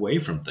time away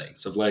from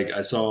things. Of like, I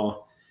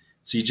saw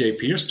CJ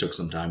Pierce took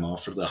some time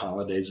off for the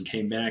holidays and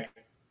came back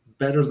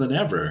better than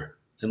ever.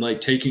 And like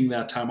taking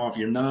that time off,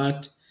 you're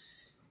not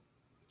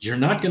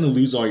going to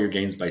lose all your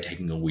gains by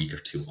taking a week or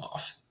two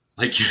off.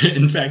 Like,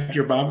 in fact,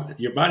 your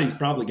body's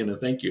probably going to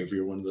thank you if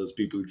you're one of those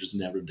people who just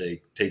never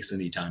takes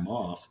any time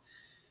off,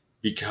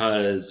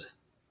 because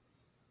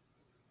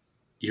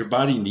your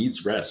body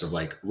needs rest. Of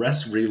like,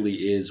 rest really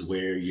is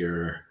where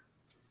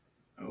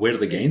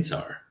the gains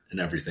are and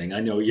everything.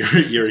 I know you're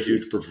a huge I'm a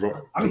huge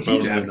proponent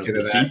of advocate the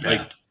of that. CPAP.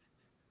 Like,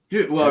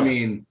 dude, well,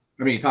 Yeah.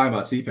 talking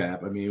about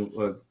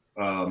CPAP.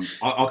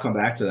 I'll come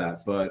back to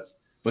that,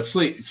 but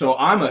sleep. So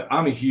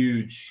I'm a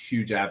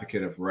huge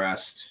advocate of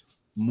rest,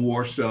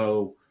 more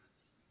so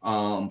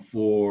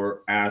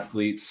for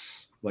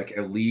athletes like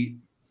elite,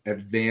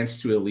 advanced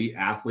to elite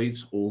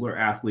athletes, older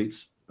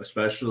athletes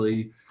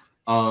especially.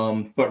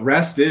 But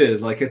rest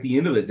is like at the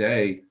end of the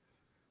day,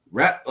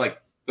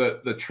 like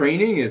the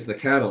training is the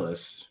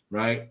catalyst,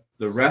 right?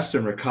 The rest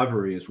and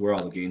recovery is where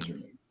all the gains are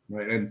made,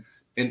 right?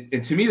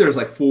 And to me, there's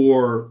like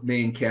four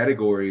main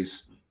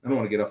categories. I don't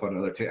want to get off on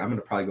another. I'm going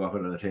to probably go off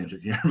on another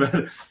tangent here,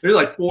 but there's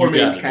like four You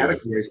main got to do it.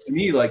 categories to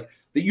me, like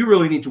that you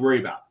really need to worry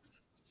about.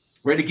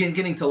 Right, again,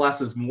 getting to less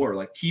is more,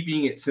 like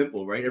keeping it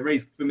simple, right?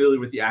 Everybody's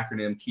familiar with the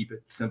acronym "Keep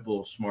It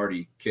Simple,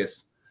 Smarty,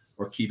 KISS,"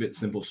 or "Keep It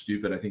Simple,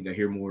 Stupid." I think I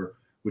hear more,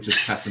 which is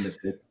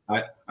pessimistic.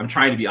 I'm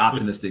trying to be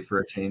optimistic for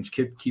a change.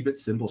 Keep it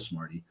simple,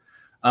 Smarty.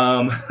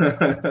 Um,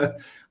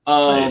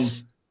 um,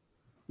 Nice.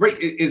 right,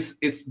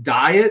 it's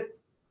diet,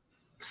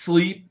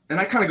 sleep, and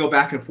I kind of go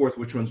back and forth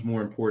which one's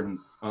more important.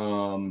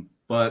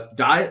 But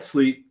diet,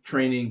 sleep,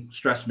 training,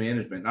 stress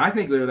management. And I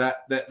think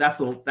that's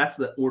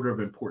the order of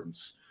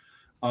importance,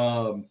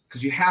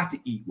 because you have to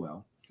eat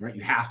well, right?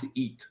 You have to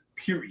eat,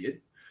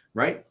 period,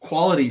 right?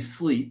 Quality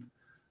sleep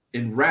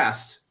and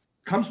rest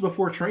comes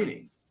before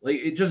training. Like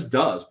it just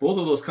does. Both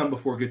of those come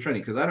before good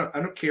training, because I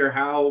don't care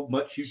how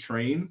much you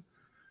train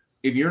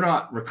if you're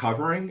not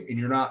recovering and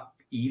you're not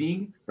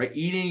eating, right?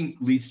 Eating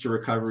leads to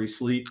recovery.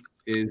 Sleep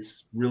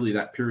is really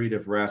that period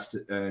of rest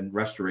and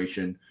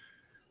restoration.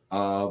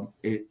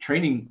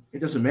 Training, it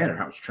doesn't matter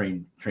how much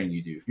training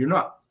you do. If you're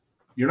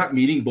not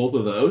meeting both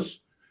of those,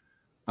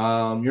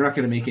 you're not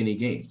going to make any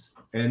gains.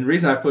 And the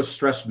reason I put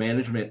stress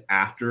management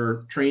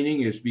after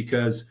training is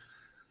because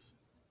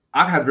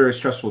I've had very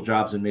stressful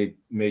jobs and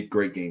made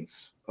great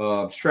gains.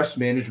 Stress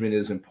management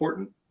is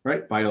important,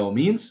 right? By all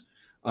means.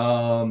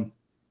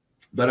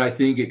 But I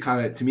think it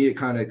kind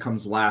of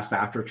comes last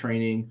after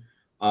training,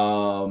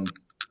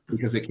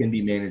 because it can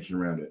be managed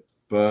around it.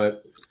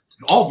 But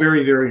all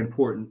very, very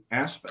important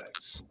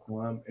aspects.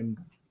 And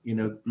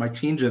my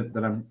tangent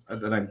that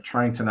I'm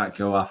trying to not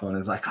go off on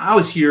is like I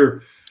always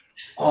hear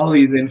all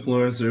these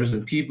influencers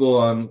and people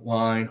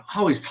online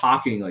always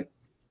talking like,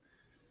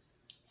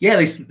 yeah,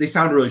 they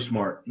sound really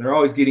smart. They're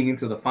always getting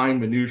into the fine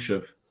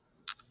minutia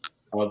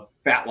of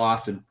fat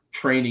loss and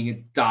training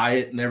and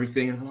diet and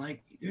everything. And I'm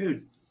like,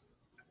 dude,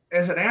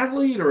 as an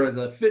athlete or as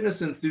a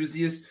fitness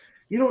enthusiast,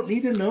 you don't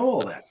need to know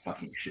all that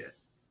fucking shit.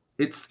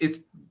 It's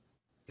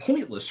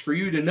pointless for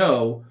you to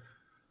know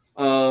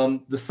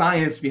the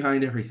science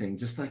behind everything.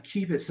 Just like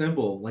keep it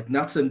simple, like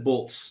nuts and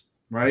bolts,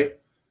 right?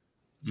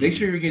 Make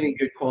sure you're getting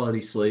good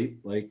quality sleep.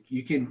 Like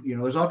you can,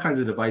 there's all kinds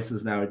of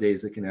devices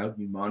nowadays that can help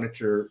you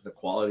monitor the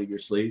quality of your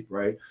sleep,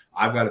 right?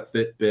 I've got a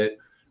Fitbit.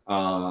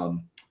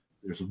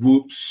 There's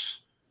Whoops.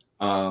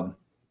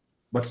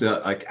 What's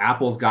the, like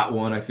Apple's got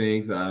one, I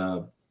think.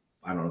 I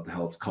don't know what the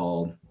hell it's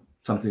called.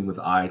 Something with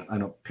I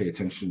don't pay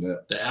attention to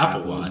The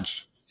Apple Apple.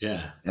 Watch.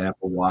 Yeah.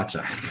 Apple Watch,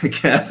 I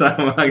guess. I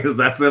don't know, I guess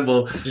that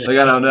simple. Like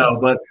I don't know,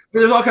 but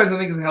there's all kinds of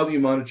things that help you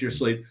monitor your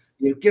sleep.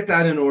 Get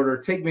that in order.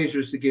 Take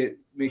measures to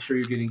make sure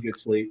you're getting good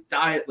sleep.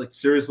 Diet, like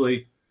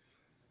seriously,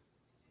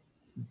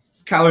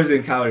 calories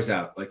in, calories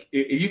out. Like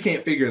if you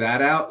can't figure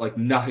that out, like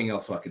nothing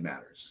else fucking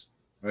matters,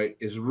 right?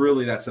 It's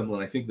really that simple,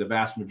 and I think the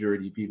vast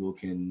majority of people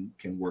can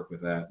work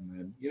with that.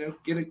 And then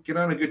get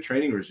on a good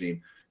training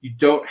regime. You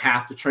don't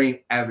have to train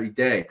every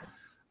day.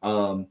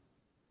 Um,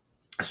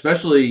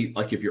 especially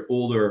like if you're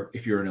older,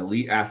 if you're an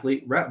elite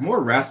athlete,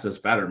 more rest is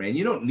better, man.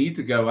 You don't need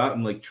to go out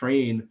and like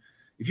train.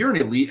 If you're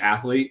an elite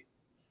athlete,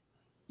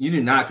 you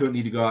do not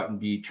need to go out and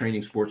be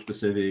training sport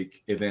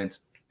specific events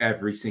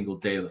every single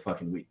day of the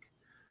fucking week.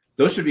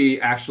 Those should be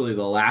actually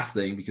the last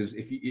thing, because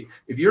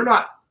if you're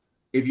not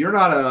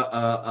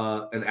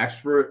an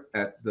expert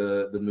at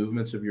the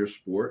movements of your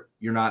sport,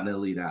 you're not an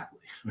elite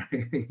athlete.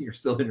 Right? You're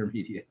still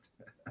intermediate.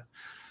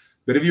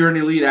 But if you're an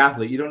elite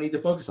athlete, you don't need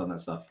to focus on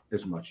that stuff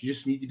as much. You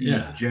just need to be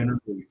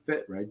generally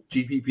fit, right?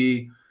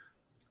 GPP,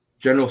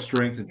 general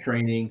strength and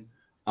training,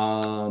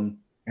 and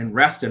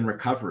rest and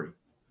recovery.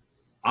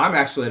 I'm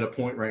actually at a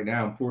point right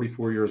now, I'm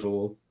 44 years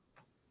old.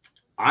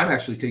 I'm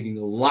actually taking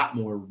a lot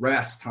more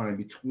rest time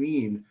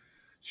between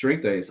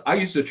strength days. I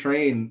used to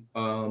train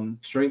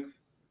strength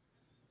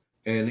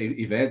and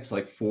events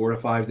like 4 to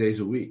 5 days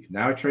a week.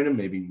 Now I train them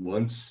maybe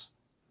once,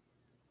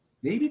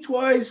 maybe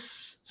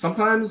twice,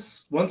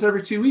 sometimes once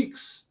every 2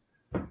 weeks.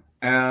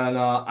 And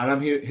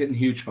I'm hitting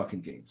huge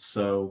fucking gains.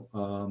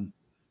 So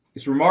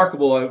it's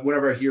remarkable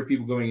whenever I hear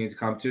people going into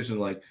competition,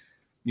 like,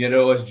 you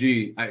know,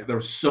 OSG, there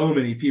were so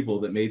many people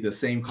that made the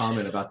same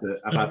comment about the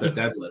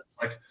deadlift.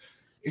 Like,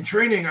 in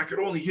training, I could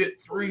only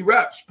hit 3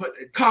 reps, but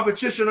in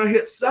competition, I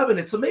hit 7.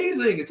 It's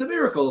amazing. It's a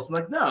miracle. It's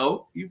like,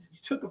 no, you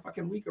took a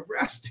fucking week of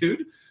rest,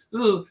 dude.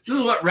 This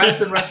is what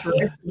rest and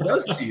restoration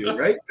does to you,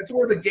 right? That's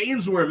where the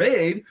gains were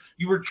made.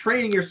 You were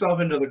training yourself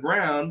into the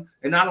ground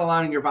and not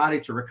allowing your body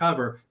to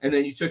recover. And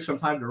then you took some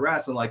time to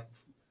rest and, like,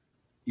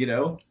 you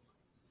know,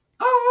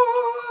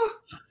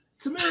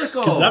 it's a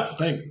miracle. Because that's the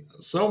thing.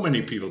 So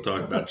many people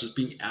talk about just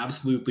being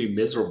absolutely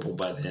miserable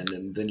by then,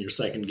 and then you're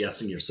second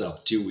guessing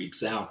yourself 2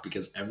 weeks out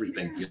because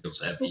everything feels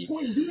heavy. No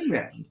point in doing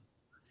that.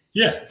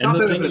 Yeah, and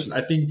the thing is,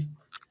 I think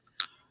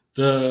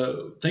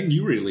the thing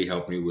you really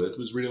helped me with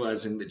was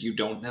realizing that you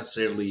don't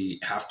necessarily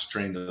have to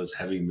train those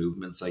heavy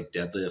movements like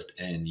deadlift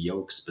and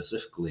yoke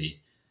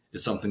specifically.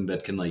 Is something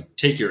that can like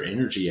take your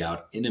energy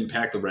out and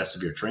impact the rest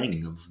of your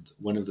training.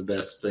 One of the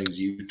best things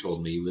you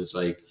told me was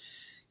like,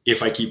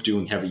 if I keep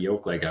doing heavy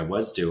yoke like I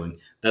was doing,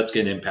 that's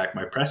going to impact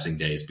my pressing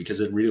days, because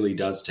it really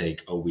does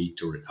take a week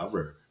to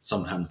recover,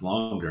 sometimes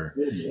longer.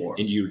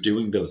 And you're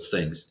doing those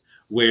things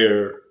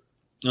where,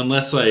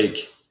 unless like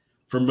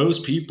for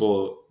most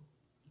people,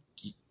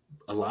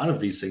 a lot of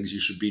these things you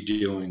should be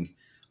doing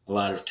a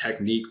lot of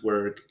technique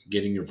work,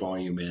 getting your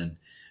volume in,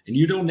 and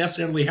you don't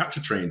necessarily have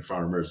to train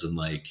farmers and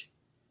like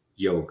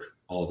yoke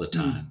all the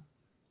time,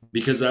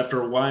 because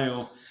after a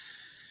while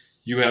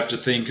you have to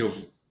think of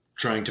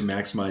trying to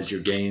maximize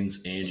your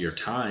gains and your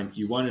time.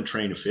 You want to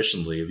train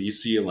efficiently. If you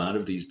see a lot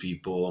of these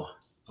people,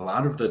 a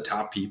lot of the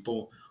top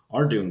people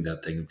are doing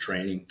that thing of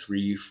training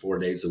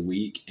 3-4 days a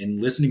week and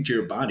listening to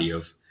your body.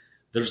 Of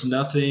there's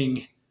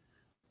nothing,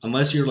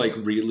 unless you're like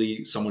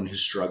really someone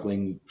who's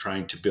struggling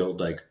trying to build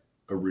like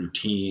a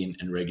routine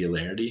and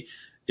regularity,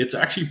 it's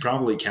actually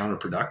probably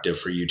counterproductive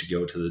for you to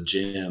go to the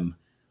gym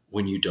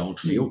when you don't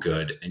feel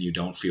good and you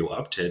don't feel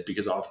up to it,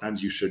 because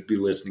oftentimes you should be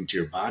listening to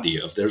your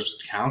body. Of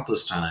there's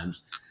countless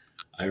times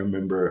I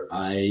remember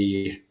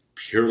I,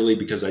 purely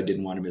because I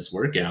didn't want to miss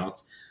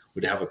workouts,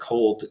 would have a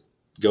cold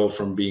go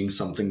from being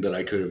something that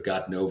I could have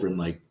gotten over in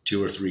like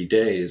 2 or 3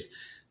 days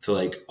to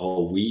like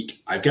a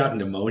week. I've gotten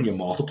pneumonia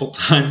multiple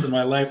times in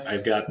my life.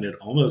 I've gotten it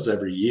almost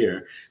every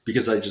year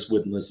because I just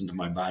wouldn't listen to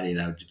my body,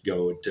 and I would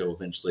go until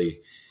eventually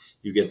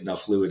you get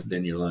enough fluid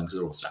in your lungs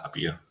that will stop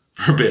you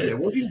for a bit. Yeah,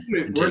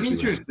 working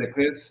through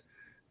sickness.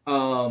 You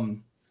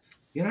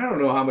know, I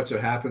don't know how much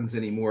it happens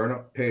anymore. I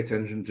don't pay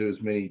attention to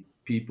as many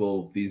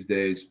people these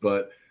days,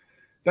 but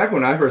back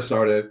when I first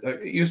started,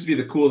 it used to be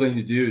the cool thing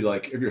to do.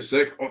 Like, if you're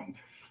sick,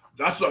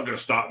 that's not going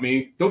to stop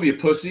me. Don't be a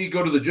pussy.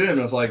 Go to the gym. And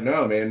I was like,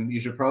 no, man,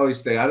 you should probably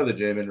stay out of the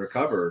gym and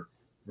recover,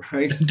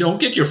 right? Don't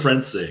get your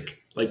friends sick.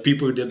 Like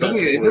people who did that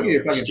before. Don't get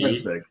your fucking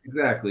friends sick.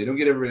 Exactly. Don't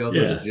get everybody else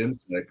at the gym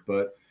sick.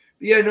 But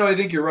yeah, no, I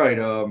think you're right.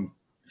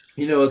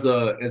 You know, as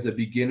a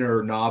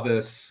beginner,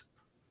 novice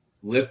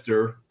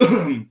lifter,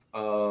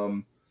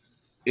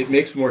 it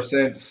makes more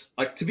sense.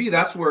 Like, to me,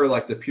 that's where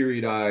like the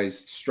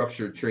periodized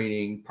structured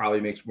training probably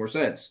makes more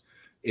sense.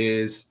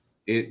 Is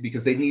it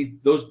because they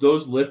need those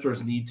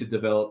lifters need to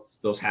develop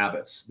those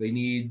habits. They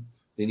need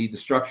the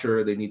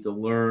structure. They need to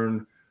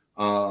learn,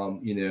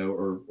 you know,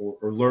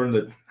 or learn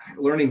that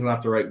learning's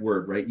not the right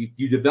word, right?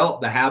 You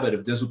develop the habit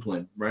of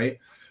discipline, right?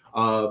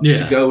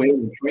 To go in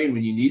and train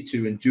when you need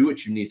to and do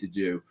what you need to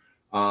do.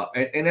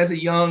 And as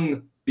a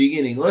young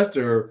beginning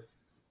lifter,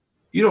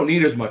 you don't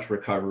need as much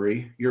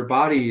recovery. Your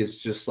body is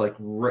just like,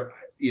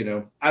 you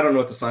know, I don't know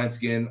what the science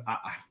again.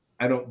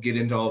 I don't get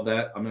into all of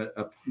that. I'm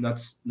a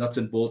nuts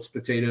and bolts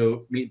meat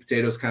and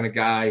potatoes kind of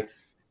guy,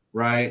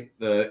 right?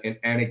 And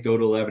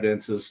anecdotal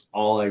evidence is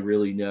all I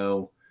really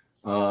know.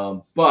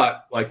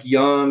 But like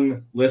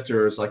young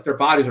lifters, like their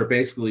bodies are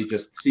basically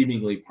just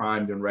seemingly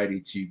primed and ready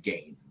to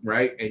gain,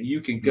 right? And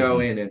you can go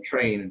in and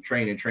train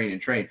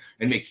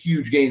and make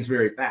huge gains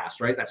very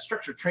fast, right? That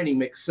structured training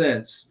makes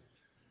sense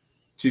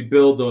to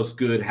build those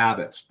good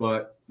habits.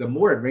 But the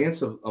more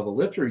advanced of a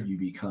lifter you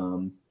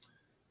become,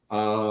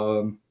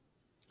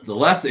 the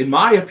less, in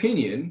my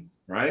opinion,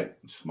 right?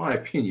 It's my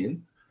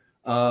opinion.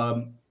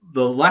 Um,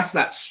 the less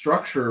that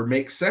structure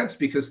makes sense,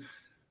 because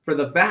for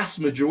the vast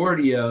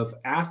majority of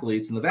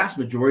athletes and the vast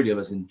majority of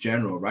us in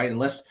general, right?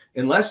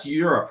 Unless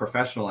you're a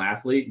professional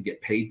athlete and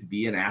get paid to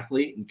be an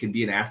athlete and can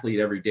be an athlete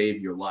every day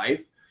of your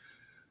life,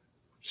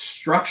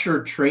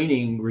 structured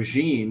training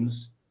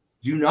regimes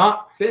do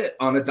not fit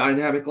on a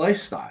dynamic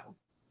lifestyle.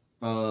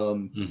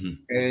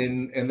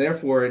 And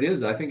therefore it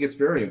is, I think it's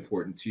very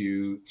important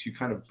to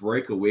kind of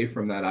break away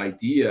from that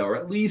idea, or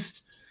at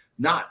least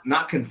not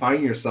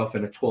confine yourself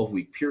in a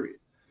 12-week period,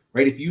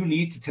 right? If you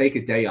need to take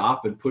a day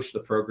off and push the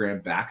program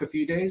back a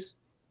few days,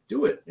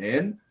 do it,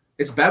 man.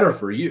 It's better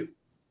for you,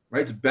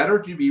 right? It's better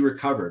to be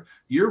recovered.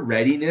 Your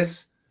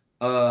readiness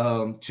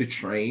to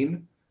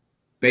train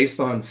based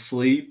on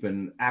sleep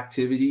and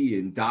activity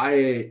and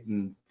diet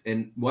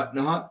and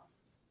whatnot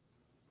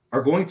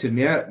are going to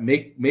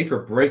make or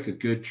break a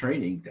good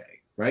training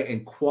day, right?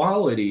 And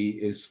quality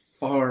is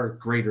far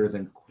greater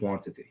than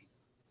quantity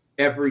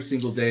every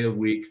single day of the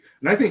week.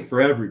 And I think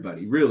for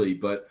everybody, really,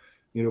 but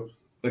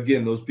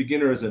again, those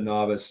beginners and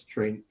novice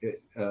train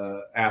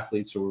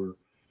athletes, or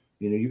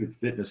even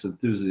fitness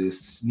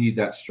enthusiasts, need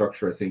that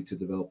structure, I think, to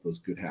develop those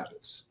good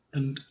habits.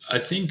 And I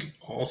think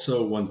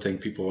also one thing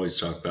people always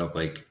talk about,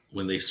 like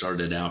when they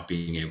started out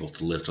being able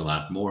to lift a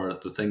lot more,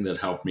 the thing that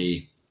helped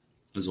me,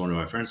 as one of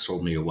my friends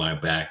told me a while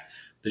back,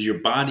 that your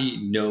body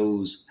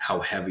knows how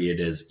heavy it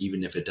is,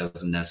 even if it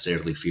doesn't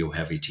necessarily feel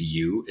heavy to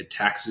you. It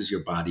taxes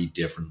your body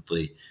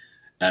differently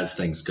as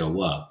things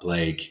go up.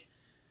 Like,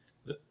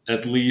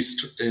 at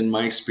least in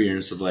my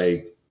experience of,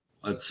 like,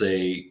 let's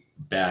say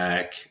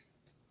back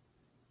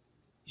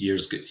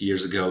years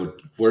ago,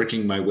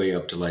 working my way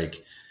up to like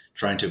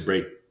trying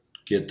to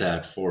get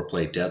that 4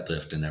 plate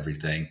deadlift and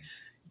everything,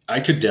 I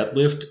could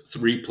deadlift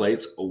 3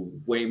 plates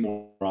way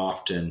more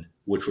often,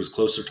 which was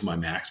closer to my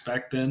max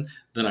back then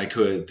than I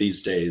could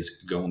these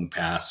days, going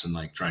past and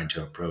like trying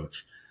to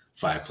approach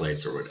 5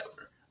 plates or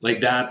whatever.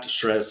 Like, that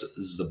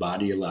stresses the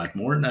body a lot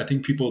more. And I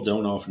think people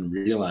don't often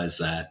realize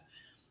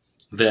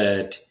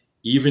that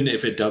even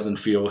if it doesn't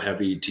feel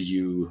heavy to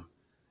you,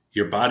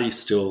 your body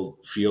still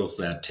feels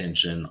that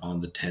tension on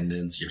the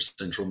tendons. Your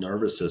central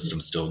nervous system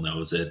still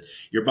knows it.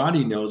 Your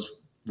body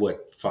knows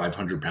what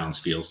 500 pounds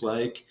feels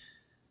like,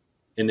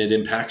 and it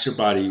impacts your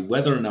body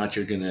whether or not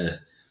you're going to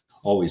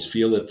always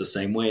feel it the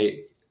same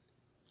way.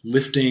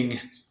 Lifting,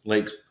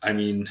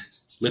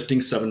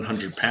 lifting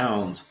 700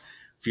 pounds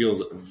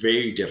feels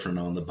very different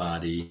on the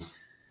body,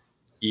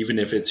 even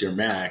if it's your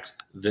max,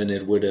 than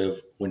it would have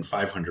when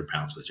 500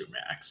 pounds was your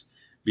max,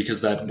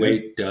 because that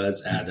weight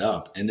does add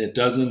up. And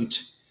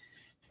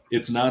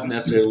it's not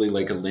necessarily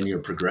like a linear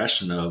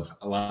progression of,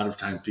 a lot of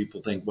times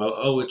people think, well,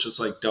 oh, it's just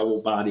like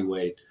double body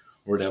weight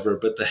or whatever.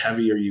 But the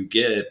heavier you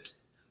get,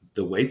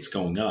 the weight's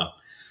going up.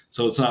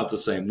 So it's not the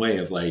same way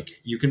of, like,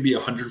 you can be a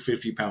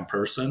 150-pound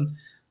person.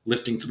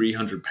 Lifting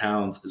 300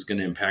 pounds is going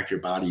to impact your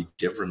body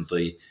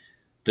differently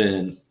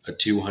than a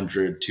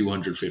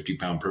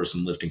 250-pound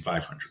person lifting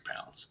 500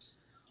 pounds.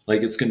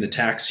 Like, it's going to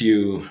tax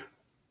you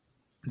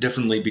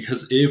differently,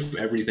 because if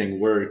everything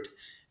worked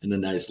in a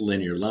nice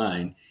linear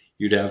line,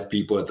 you'd have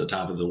people at the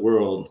top of the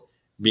world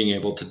being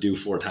able to do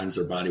 4 times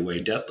their body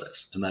weight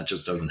deadlifts, and that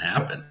just doesn't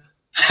happen.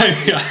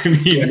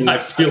 I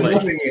feel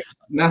like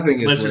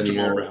nothing is unless you're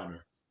Jamal linear.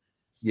 Browner.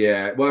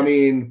 Yeah, well, I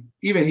mean,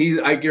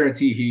 I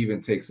guarantee he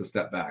even takes a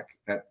step back.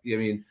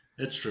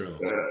 It's true.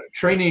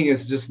 Training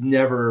is just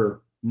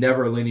never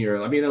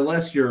linear. I mean,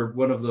 unless you're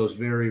one of those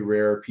very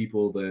rare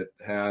people that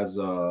has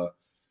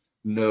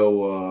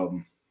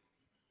no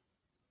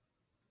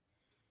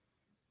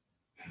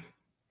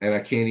and I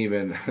can't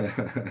even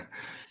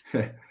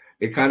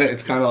it's kind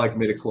of like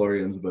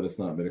midichlorians, but it's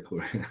not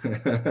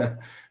midichlorian.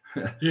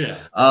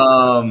 Yeah.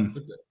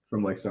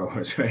 From like Star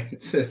Wars, right?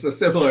 It's a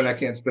similar, and I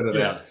can't spit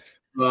it out.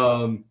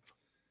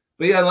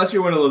 But yeah, unless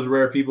you're one of those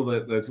rare people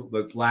that's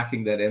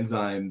lacking that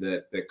enzyme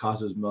that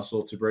causes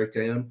muscle to break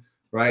down,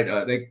 right?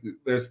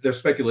 There's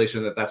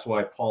speculation that that's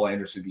why Paul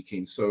Anderson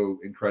became so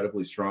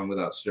incredibly strong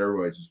without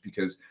steroids, is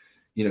because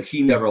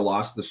he never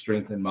lost the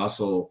strength and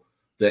muscle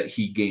that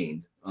he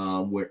gained,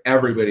 where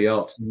everybody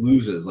else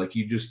loses. Like,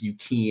 you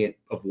can't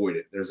avoid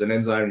it. There's an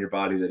enzyme in your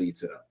body that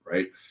eats it up,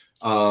 right?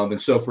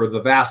 And so for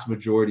the vast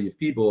majority of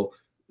people,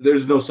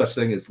 there's no such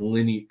thing as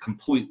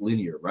complete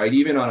linear, right?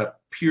 Even on a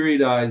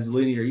periodized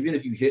linear, even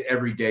if you hit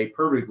every day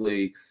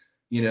perfectly,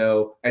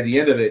 at the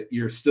end of it,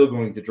 you're still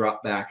going to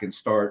drop back and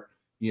start,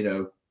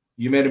 you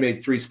might have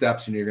made 3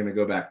 steps and you're going to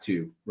go back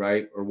 2,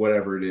 right? Or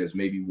whatever it is,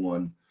 maybe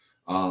 1,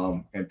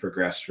 and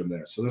progress from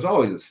there. So there's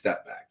always a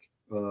step back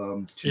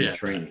to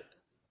training.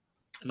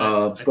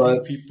 I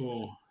think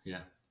people,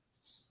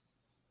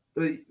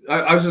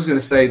 I was just going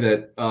to say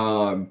that,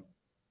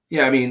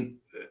 I mean,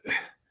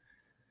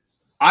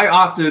 I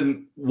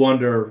often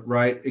wonder,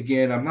 right?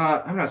 Again, I'm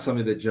not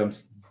somebody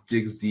that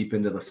digs deep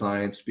into the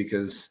science,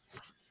 because,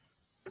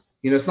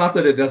 it's not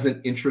that it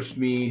doesn't interest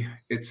me.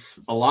 It's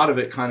a lot of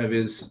it kind of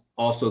is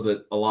also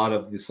that a lot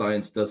of the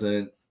science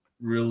doesn't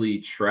really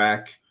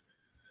track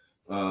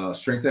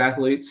strength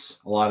athletes.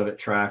 A lot of it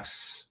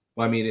tracks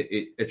well, I mean,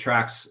 it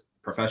attracts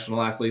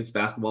professional athletes,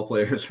 basketball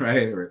players,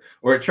 right?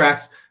 Or it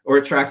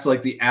attracts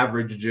like the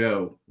average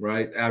Joe,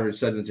 right? Average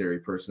sedentary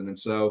person. And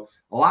so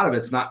a lot of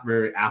it's not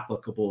very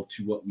applicable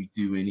to what we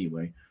do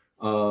anyway.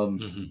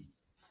 Mm-hmm.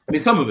 I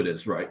mean, some of it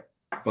is, right?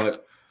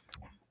 But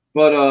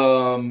but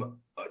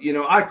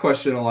I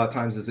question a lot of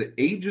times, is it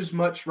age as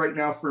much right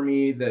now for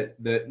me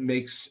that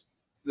makes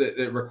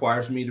that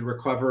requires me to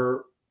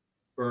recover,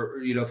 or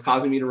it's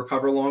causing me to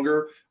recover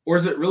longer, or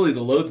is it really the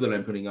loads that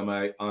I'm putting on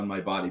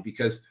my body?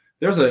 Because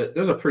there's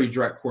a pretty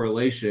direct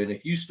correlation.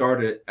 If you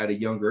start at a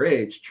younger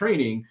age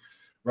training,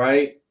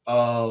 right,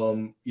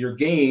 your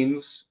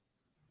gains,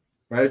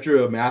 right? I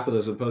drew a map of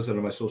this and posted it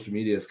on my social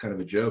media as kind of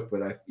a joke,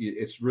 but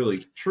it's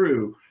really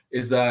true.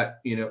 Is that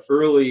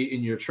early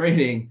in your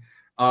training,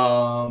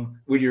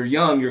 when you're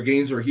young, your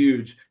gains are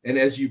huge, and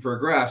as you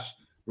progress,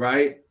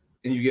 right,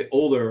 and you get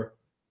older,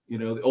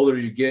 the older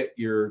you get,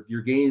 your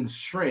gains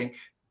shrink,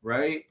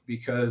 right?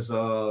 Because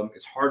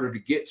it's harder to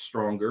get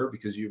stronger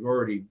because you've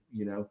already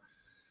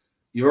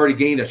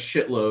gained a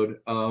shitload,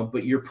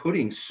 but you're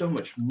putting so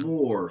much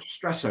more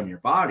stress on your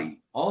body.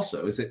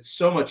 Also, is it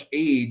so much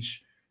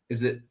age?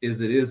 Is it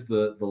is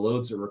the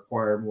loads that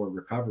require more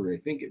recovery? I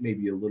think it may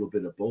be a little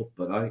bit of both.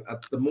 But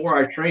the more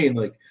I train,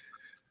 like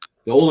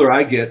the older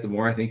I get, the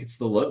more I think it's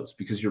the loads.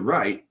 Because you're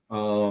right.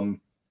 I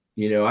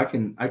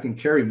can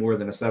carry more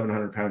than a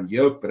 700-pound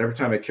yoke, but every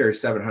time I carry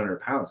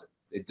 700 pounds,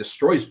 it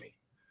destroys me.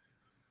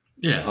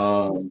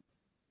 Yeah.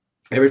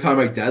 Every time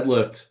I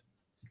deadlift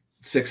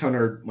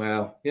 600,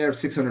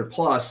 600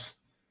 plus,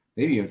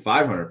 maybe even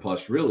 500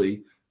 plus,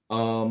 really,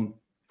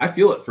 I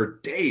feel it for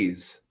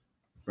days,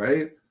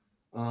 right?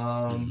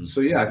 Mm-hmm. So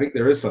yeah, I think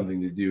there is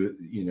something to do,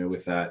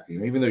 with that.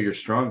 Even though you're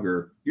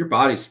stronger, your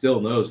body still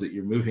knows that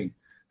you're moving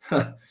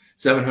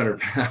 700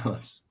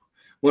 pounds.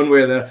 One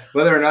way or the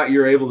whether or not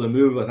you're able to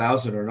move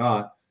 1,000 or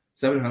not,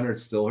 700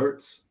 still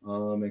hurts,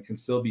 and can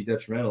still be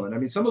detrimental. And I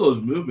mean, some of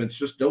those movements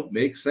just don't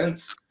make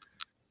sense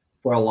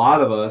for a lot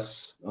of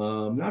us.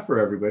 Not for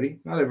everybody.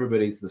 Not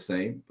everybody's the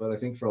same, but I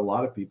think for a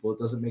lot of people, it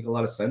doesn't make a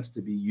lot of sense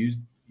to be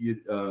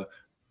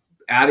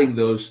adding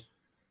those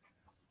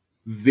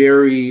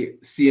very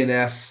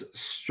CNS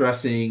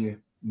stressing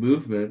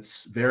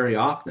movements very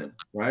often,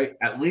 right?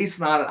 At least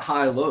not at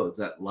high loads.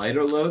 At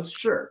lighter loads,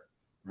 sure,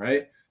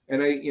 right?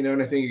 And I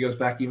think it goes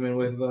back even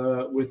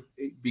with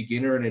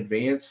beginner and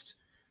advanced,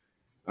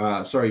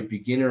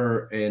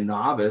 beginner and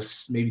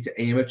novice, maybe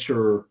to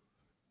amateur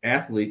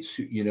athletes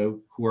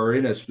who are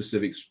in a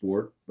specific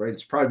sport, right?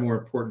 It's probably more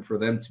important for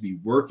them to be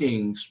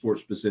working sport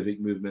specific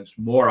movements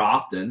more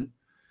often,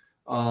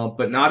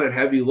 but not at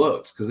heavy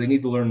loads, because they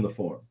need to learn the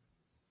form,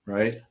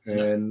 right?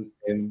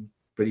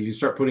 But if you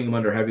start putting them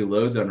under heavy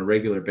loads on a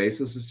regular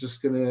basis, it's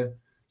gonna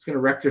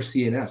wreck their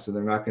CNS, and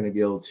they're not going to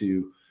be able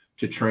to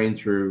train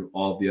through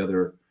all the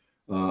other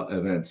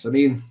events. I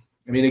mean,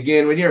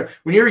 again, when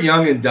you're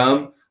young and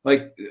dumb,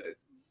 like,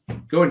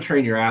 go and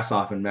train your ass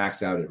off and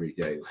max out every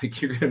day.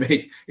 Like, you're gonna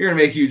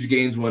make huge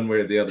gains one way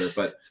or the other.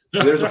 But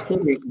there's a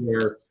point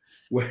where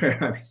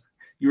I mean,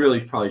 you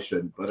really probably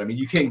shouldn't. But I mean,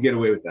 you can't get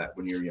away with that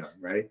when you're young,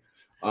 right?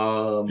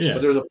 Yeah.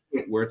 But there's a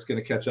point where it's going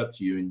to catch up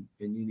to you, and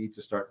you need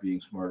to start being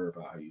smarter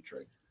about how you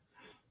train.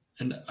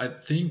 And I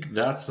think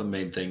that's the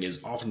main thing,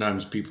 is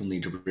oftentimes people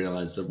need to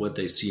realize that what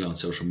they see on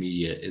social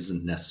media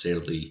isn't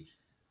necessarily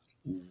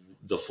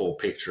the full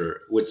picture.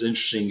 What's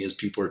interesting is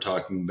people are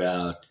talking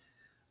about,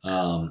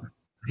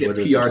 Get what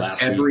is it, PRs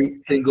last week? every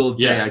single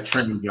day Yeah. I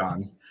train,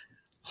 John.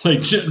 Like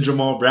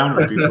Jamal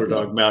Browner, people were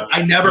talking about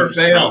I never him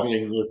fail.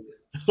 struggling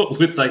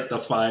with like the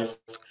five.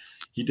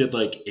 He did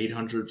like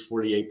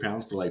 848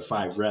 pounds for like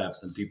 5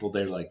 reps, and people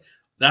they're like,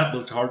 that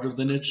looked harder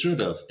than it should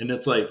have. And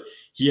it's like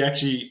he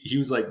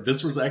was like,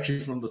 this was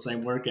actually from the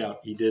same workout.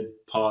 He did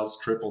pause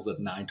triples at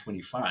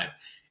 925.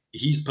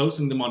 He's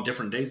posting them on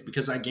different days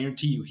because I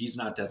guarantee you he's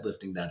not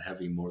deadlifting that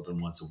heavy more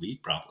than once a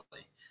week,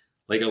 probably.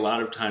 Like, a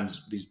lot of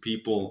times these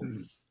people,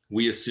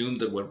 we assume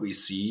that what we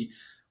see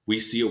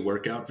a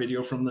workout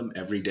video from them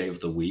every day of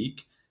the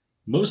week.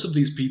 Most of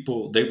these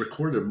people, they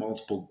recorded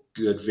multiple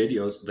good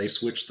videos. They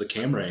switched the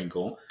camera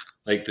angle.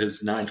 Like,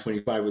 his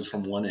 925 was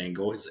from one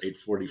angle, his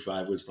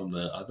 845 was from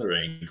the other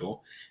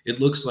angle. It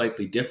looks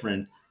slightly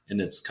different in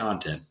its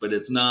content, but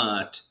it's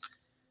not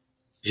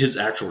his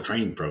actual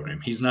training program.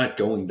 He's not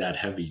going that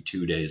heavy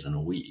 2 days in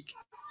a week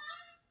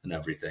and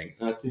everything.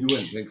 You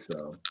wouldn't think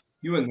so.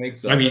 You wouldn't think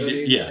so. I mean,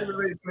 but yeah,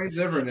 everybody trains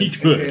different. he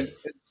could. And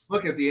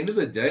look, at the end of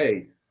the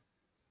day,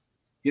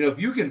 if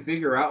you can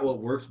figure out what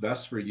works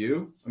best for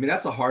you, I mean,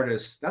 that's the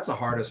hardest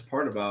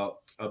part about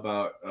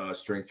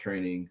strength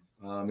training,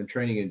 and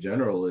training in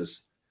general,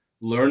 is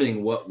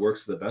learning what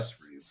works the best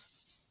for you.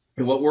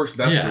 And what works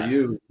best for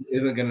you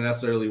isn't going to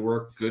necessarily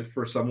work good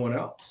for someone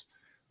else.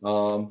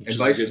 And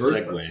vice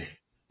versa. Segue.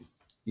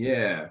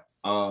 Yeah.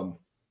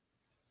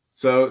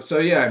 So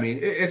yeah, I mean,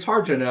 it's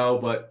hard to know,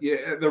 but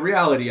yeah, the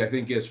reality, I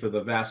think, is for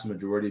the vast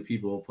majority of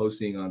people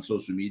posting on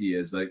social media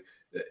is like,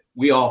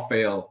 we all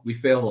fail. We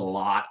fail a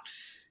lot.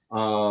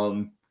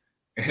 And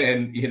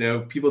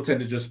people tend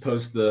to just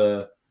post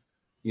the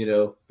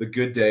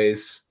good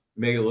days,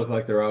 make it look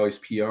like they're always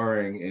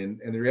PRing,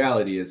 and the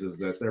reality is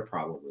that they're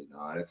probably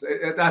not.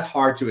 That's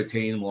hard to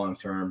attain long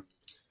term,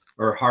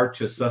 or hard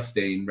to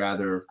sustain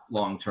rather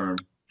long term.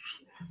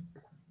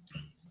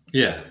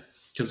 Yeah,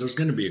 because there's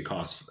going to be a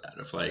cost for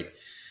that. If like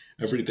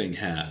everything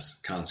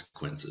has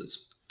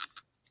consequences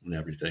and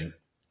everything,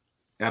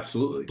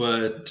 Absolutely.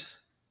 but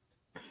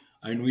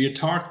I mean, we had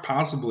talked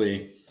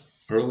possibly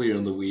earlier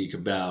in the week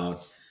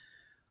about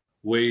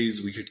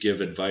ways we could give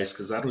advice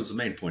because that was the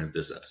main point of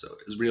this episode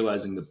is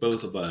realizing that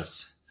both of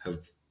us have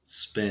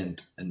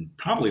spent and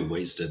probably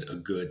wasted a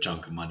good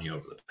chunk of money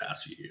over the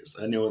past few years.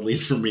 I know at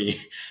least for me,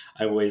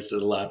 I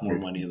wasted a lot more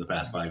money in the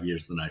past 5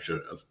 years than I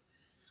should have.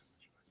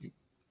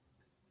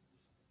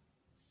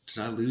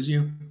 Did I lose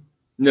you?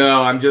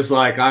 No, I'm just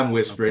like I'm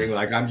whispering, Okay.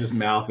 like I'm just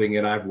mouthing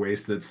it. I've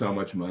wasted so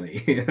much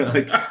money.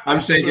 Like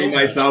I'm shaking So much.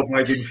 myself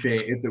like in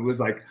shame. It was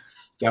like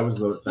that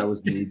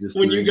was me just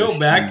When you doing the go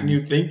back and shame.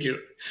 you think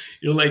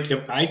you're like,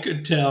 if I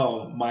could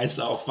tell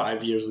myself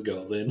 5 years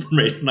ago the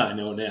information I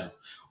know now,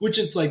 which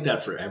it's like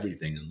that for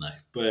everything in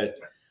life. But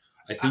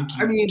I think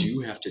I you mean,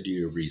 do have to do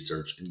your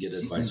research and get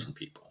advice from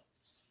people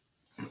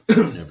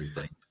and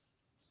everything.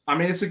 I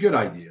mean, it's a good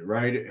idea,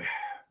 right?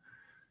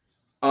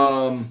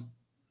 Um,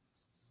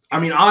 I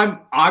mean,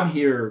 I'm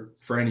here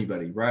for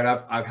anybody, right?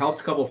 I've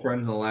helped a couple of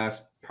friends in the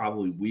last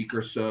probably week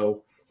or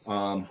so,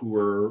 who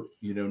were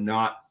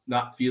not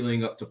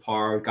feeling up to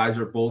par. Guys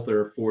are both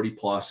are 40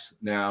 plus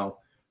now,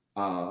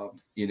 and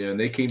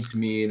they came to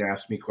me and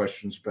asked me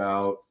questions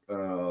about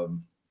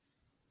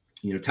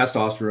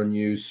testosterone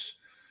use.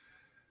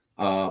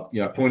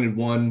 I pointed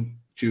one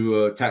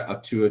to a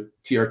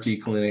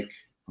TRT clinic.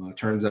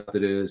 Turns out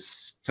that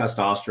his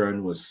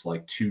testosterone was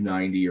like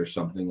 290 or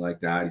something like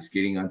that. He's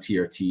getting on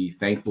TRT.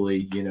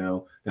 Thankfully,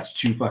 that's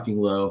too fucking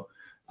low.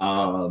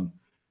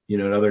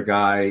 Another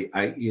guy,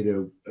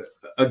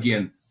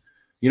 again,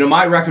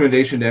 my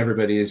recommendation to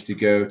everybody is to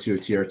go to a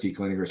TRT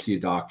clinic or see a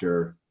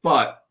doctor.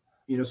 But,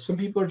 some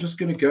people are just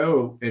going to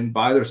go and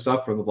buy their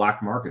stuff from the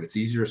black market. It's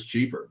easier, it's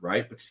cheaper,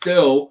 right? But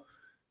still,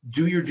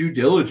 do your due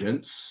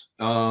diligence.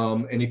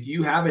 And if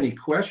you have any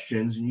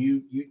questions and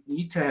you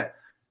need to,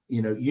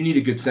 you need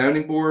a good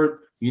sounding board,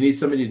 you need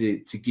somebody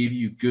to give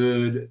you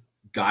good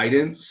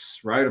guidance,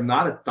 right? I'm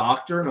not a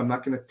doctor and I'm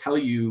not going to tell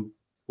you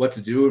what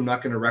to do. I'm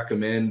not going to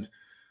recommend,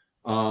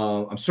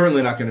 I'm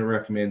certainly not going to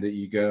recommend that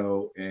you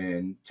go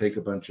and take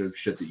a bunch of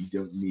shit that you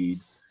don't need.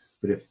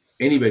 But if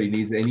anybody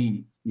needs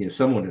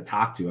someone to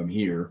talk to, I'm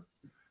here.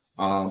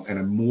 And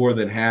I'm more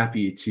than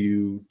happy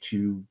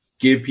to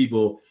give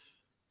people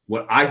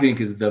what I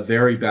think is the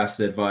very best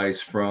advice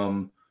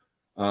from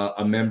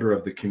a member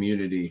of the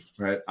community,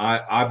 right?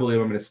 I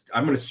believe I'm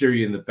gonna steer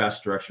you in the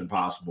best direction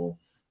possible.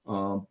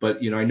 But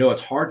I know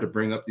it's hard to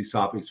bring up these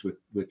topics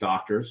with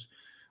doctors.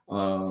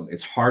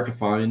 It's hard to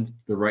find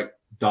the right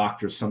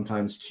doctors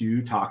sometimes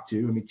to talk to.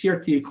 I mean,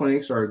 TRT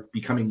clinics are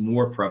becoming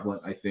more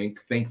prevalent, I think,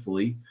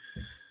 thankfully.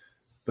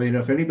 But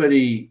if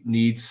anybody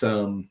needs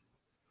some,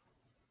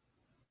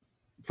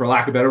 for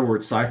lack of a better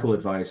word, cycle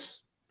advice,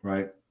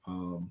 right?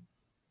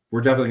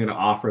 We're definitely going to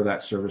offer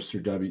that service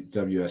through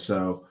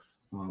WSO.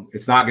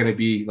 It's not going to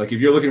be like if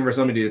you're looking for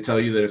somebody to tell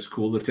you that it's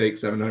cool to take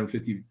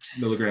 750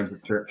 milligrams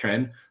of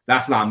tren.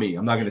 That's not me.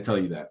 I'm not going to tell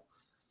you that.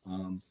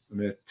 I'm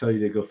going to tell you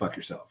to go fuck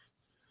yourself.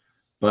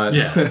 But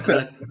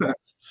Yeah,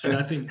 and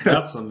I think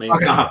that's the main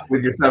thing.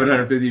 With your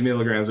 750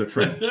 milligrams of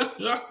tren.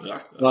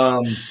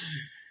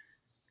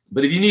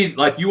 But if you need,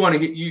 like, you want to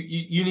get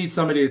you need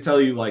somebody to tell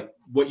you like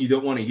what you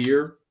don't want to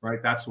hear, right?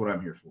 That's what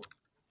I'm here for.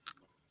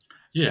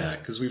 Yeah,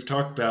 because we've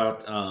talked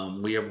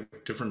about we have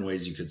different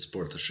ways you could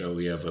support the show.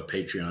 We have a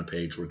Patreon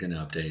page. We're going to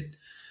update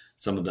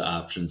some of the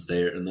options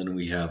there, and then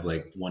we have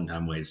like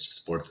one-time ways to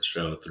support the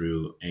show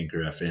through Anchor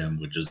FM,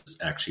 which is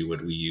actually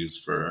what we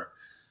use for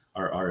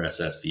our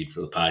RSS feed for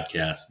the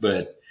podcast.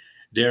 But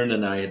Darren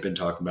and I had been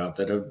talking about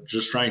that of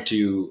just trying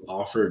to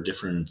offer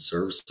different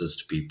services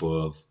to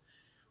people.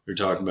 We're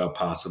talking about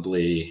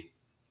possibly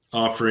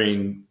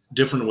offering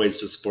different ways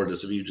to support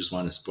us. If you just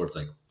want to support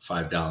like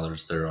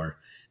 $5, there are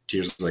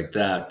tiers like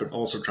that, but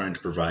also trying to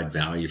provide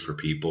value for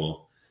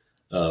people.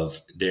 Of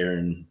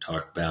Darren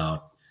talked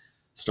about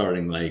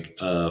starting like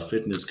a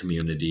fitness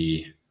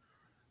community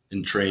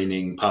and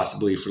training,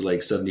 possibly for like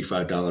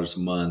 $75 a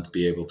month,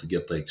 be able to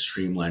get like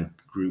streamlined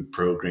group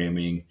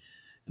programming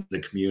and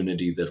the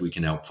community that we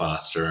can help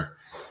foster.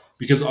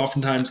 Because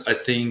oftentimes I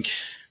think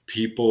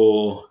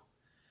people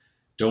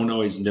don't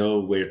always know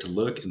where to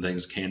look and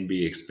things can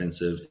be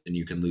expensive and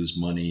you can lose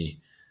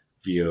money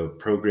via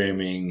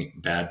programming,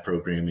 bad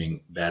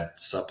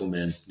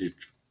supplement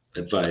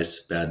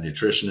advice, bad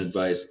nutrition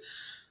advice.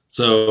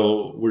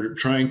 So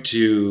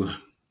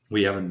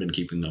we haven't been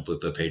keeping up with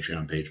the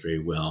Patreon page very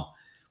well,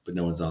 but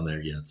no one's on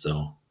there yet.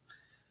 So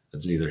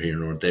that's neither here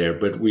nor there.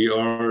 But we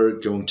are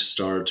going to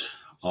start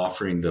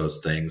offering those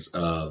things.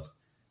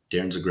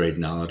 Darren's a great,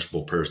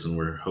 knowledgeable person.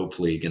 We're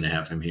hopefully going to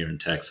have him here in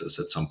Texas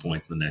at some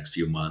point in the next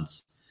few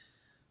months.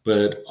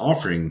 But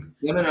offering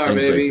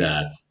things baby. like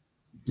that.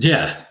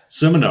 Yeah,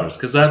 seminars,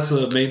 because that's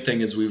the main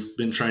thing is we've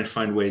been trying to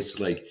find ways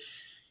to like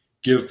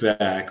give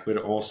back, but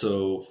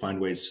also find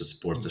ways to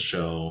support the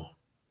show,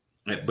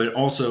 but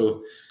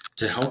also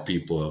to help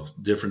people of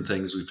different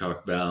things we've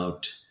talked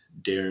about.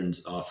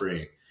 Darren's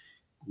offering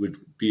would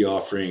be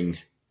offering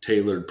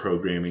tailored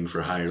programming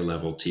for higher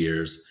level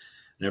tiers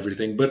and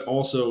everything, but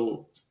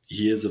also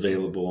he is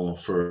available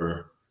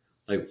for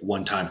like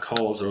one time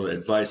calls or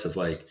advice of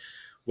like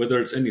whether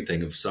it's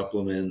anything of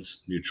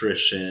supplements,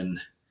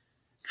 nutrition,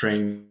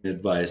 training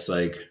advice.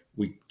 Like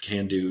we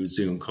can do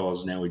Zoom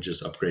calls now. We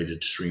just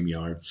upgraded to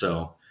StreamYard,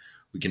 so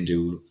we can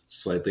do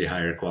slightly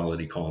higher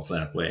quality calls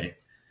that way.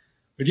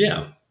 But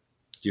yeah,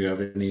 do you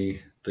have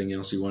anything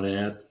else you want to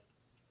add?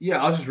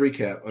 Yeah, I'll just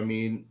recap. I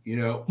mean,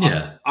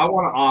 Yeah. I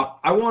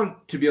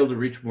want to be able to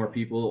reach more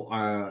people.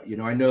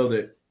 I know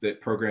that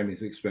programming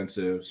is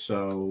expensive.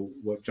 So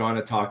what John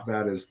had talked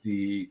about is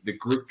the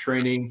group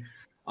training.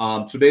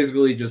 So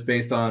basically, just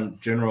based on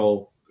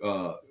general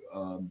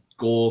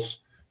goals,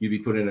 you'd be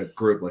put in a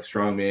group like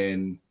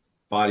strongman,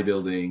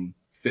 bodybuilding,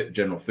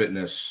 general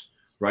fitness,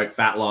 right,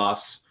 fat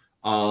loss,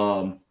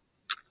 um,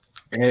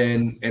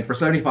 and for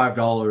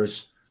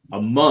 $75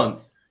 a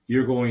month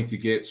you're going to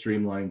get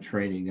streamlined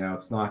training. Now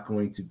it's not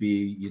going to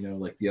be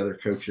like the other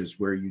coaches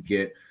where you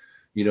get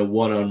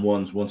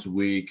one-on-ones once a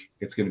week.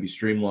 It's going to be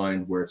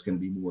streamlined where it's going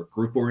to be more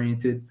group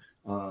oriented.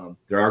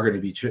 There are going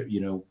to be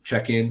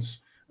check-ins.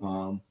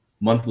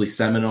 Monthly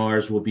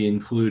seminars will be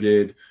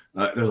included.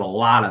 There's a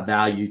lot of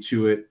value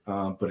to it,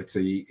 but it's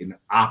an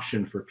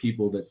option for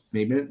people that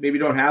maybe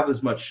don't have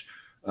as much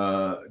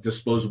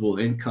disposable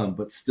income,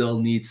 but still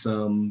need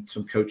some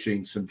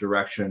coaching, some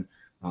direction.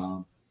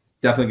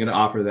 Definitely going to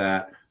offer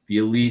that. The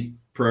elite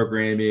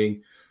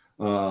programming,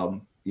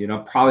 I'm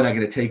probably not going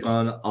to take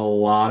on a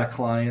lot of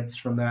clients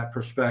from that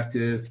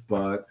perspective,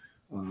 but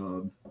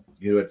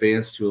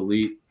advanced to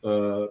elite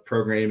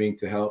programming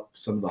to help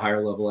some of the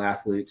higher level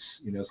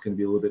athletes, it's going to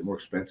be a little bit more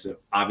expensive.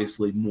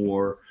 Obviously,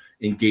 more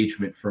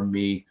engagement from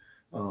me.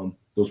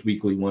 Those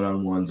weekly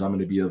one-on-ones, I'm going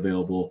to be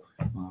available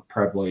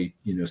probably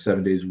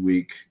 7 days a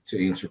week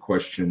to answer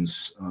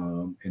questions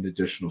and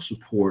additional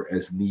support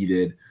as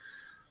needed.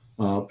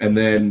 And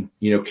then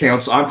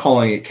I'm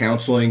calling it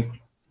counseling,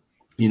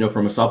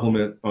 from a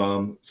supplement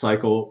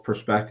cycle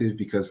perspective,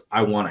 because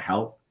I want to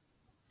help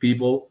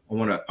people. I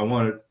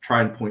want to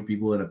try and point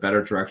people in a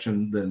better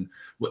direction than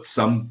what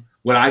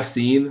I've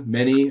seen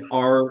many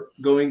are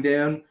going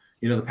down.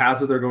 The paths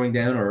that they're going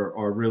down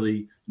are really,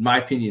 in my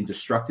opinion,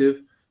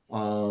 destructive.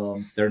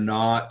 They're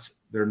not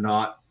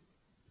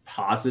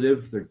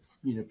positive. They're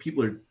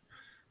people are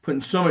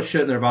putting so much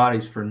shit in their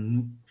bodies for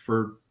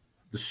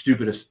the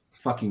stupidest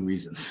fucking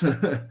reasons,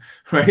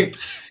 right?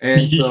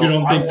 And You so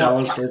don't think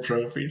dollar store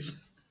trophies?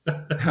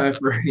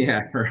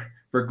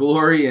 for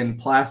glory and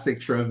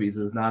plastic trophies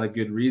is not a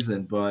good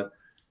reason, but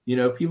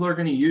people are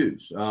going to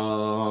use.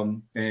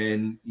 And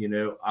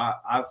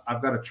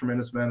I've got a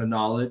tremendous amount of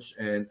knowledge,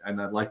 and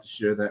I'd like to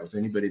share that with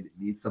anybody that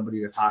needs somebody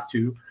to talk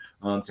to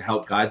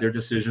help guide their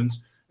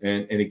decisions.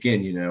 And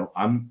again,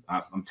 I'm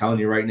telling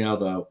you right now,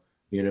 though,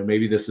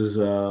 maybe this is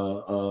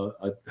a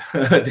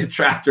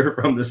detractor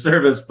from the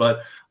service,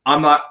 but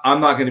I'm not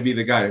going to be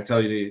the guy to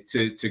tell you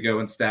to go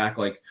and stack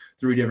like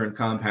 3 different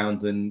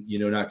compounds and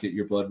not get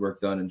your blood work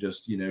done and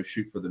just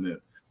shoot for the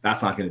moon.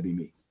 That's not going to be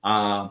me.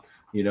 I'm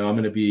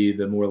going to be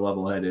the more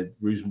level-headed,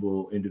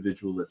 reasonable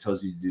individual that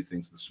tells you to do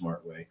things the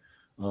smart way.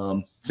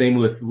 Same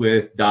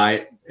with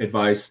diet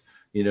advice.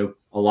 A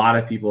lot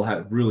of people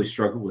have really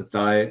struggled with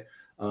diet.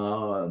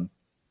 Giving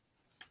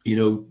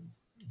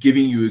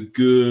you a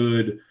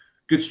good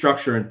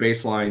structure and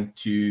baseline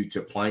to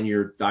plan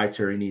your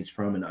dietary needs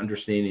from, and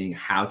understanding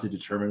how to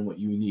determine what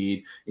you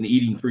need and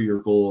eating for your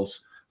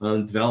goals,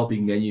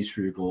 developing menus for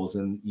your goals.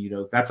 And,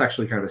 that's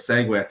actually kind of a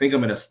segue. I think I'm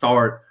going to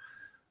start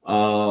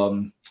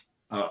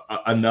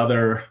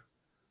another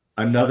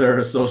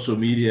social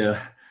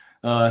media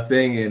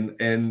thing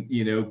and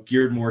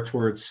geared more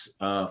towards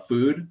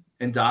food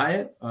and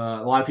diet. A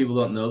lot of people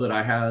don't know that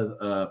I have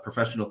a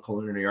professional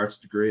culinary arts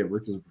degree. I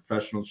worked as a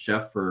professional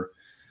chef for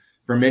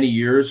many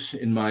years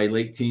in my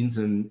late teens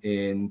and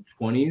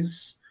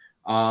 20s.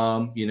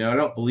 I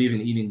don't believe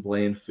in eating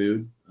bland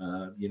food.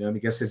 I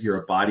guess if you're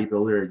a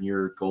bodybuilder and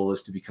your goal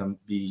is to be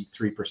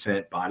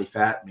 3% body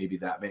fat, maybe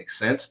that makes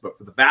sense. But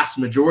for the vast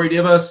majority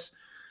of us,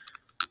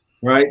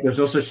 right, there's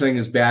no such thing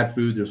as bad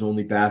food. There's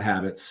only bad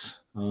habits.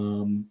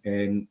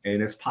 And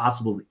it's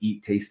possible to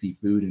eat tasty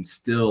food and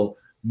still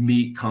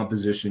meet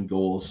composition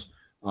goals.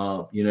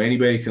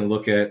 Anybody can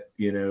look at,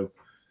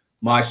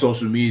 my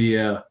social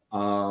media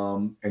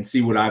and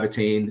see what I've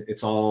attained.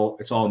 It's all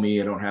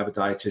me. I don't have a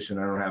dietitian.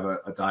 I don't have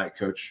a diet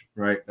coach,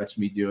 right? That's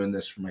me doing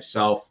this for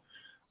myself.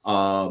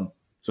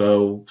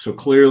 So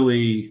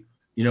clearly,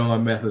 my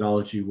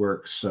methodology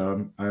works.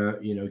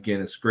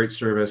 Again, it's a great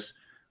service.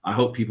 I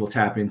hope people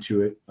tap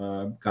into it.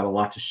 Got a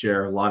lot to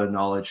share, a lot of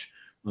knowledge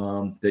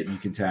that you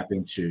can tap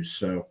into.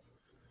 So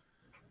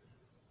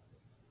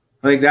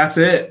I think that's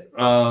it.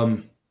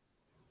 Support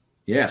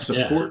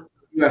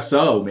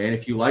WSO, man.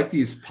 If you like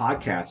these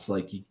podcasts,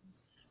 like,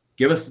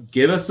 give us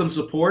some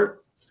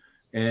support,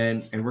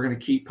 and we're gonna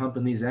keep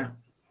pumping these out.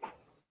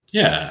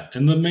 Yeah,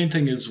 and the main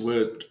thing is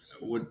what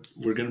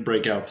we're going to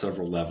break out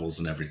several levels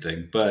and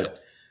everything,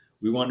 but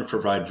we want to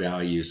provide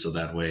value so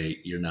that way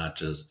you're not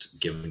just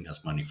giving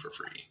us money for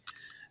free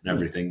and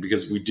everything,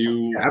 because we do Yeah,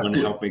 want to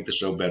absolutely. help make the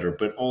show better.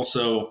 But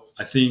also,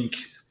 I think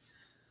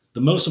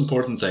the most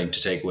important thing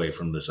to take away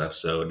from this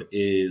episode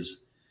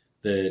is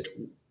that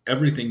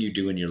everything you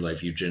do in your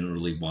life, you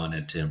generally want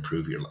it to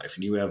improve your life.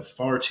 And you have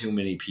far too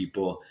many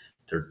people,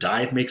 their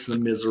diet makes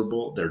them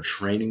miserable, their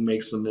training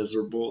makes them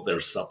miserable, their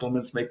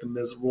supplements make them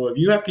miserable. If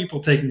you have people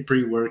taking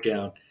pre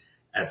workout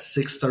at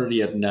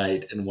 6:30 at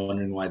night and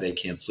wondering why they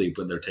can't sleep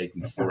when they're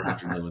taking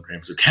 400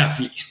 milligrams of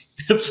caffeine,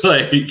 it's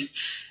like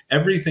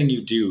everything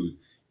you do,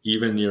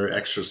 even your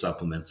extra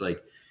supplements,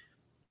 like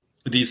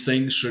these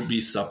things should be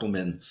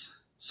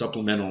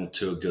supplemental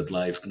to a good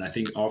life. And I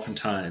think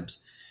oftentimes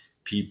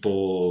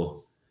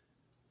people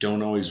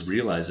don't always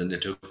realize, and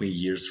it took me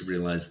years to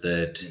realize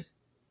that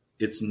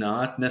it's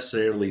not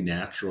necessarily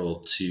natural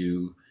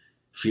to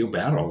feel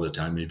bad all the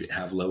time and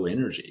have low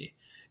energy.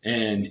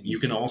 And you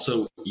can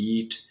also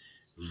eat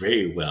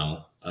very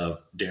well.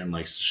 Darren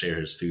likes to share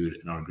his food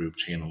in our group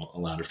channel a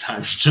lot of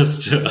times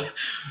just to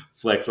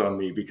flex on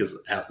me, because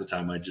half the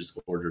time I just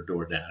order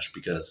DoorDash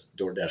because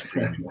DoorDash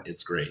Premium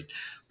is great.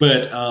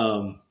 But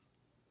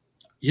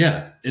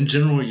yeah, in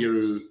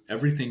general,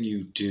 everything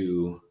you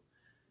do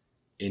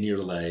in your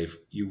life,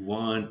 you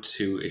want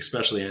to,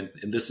 especially, and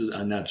this is,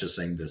 I'm not just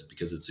saying this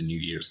because it's a New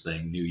Year's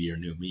thing, New Year,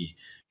 New Me,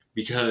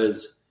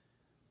 because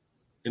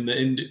in the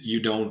end,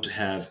 you don't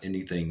have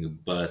anything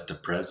but the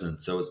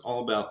present. So it's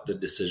all about the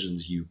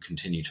decisions you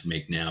continue to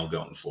make now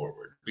going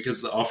forward.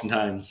 Because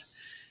oftentimes,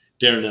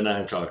 Darren and I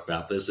have talked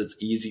about this, it's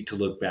easy to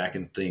look back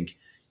and think,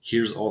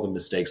 here's all the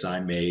mistakes I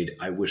made.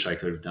 I wish I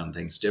could have done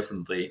things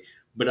differently,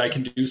 but I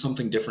can do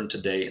something different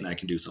today and I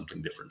can do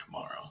something different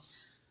tomorrow,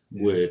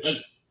 Yeah. which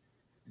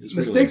is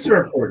really Mistakes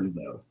are important.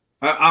 important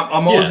though.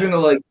 I'm always Yeah,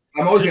 gonna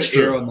I'm always it's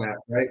gonna err true. on that,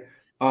 right?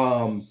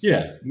 Um,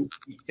 Yeah,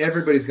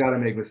 Everybody's got to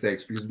make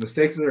mistakes because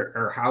mistakes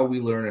are how we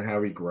learn and how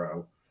we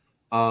grow.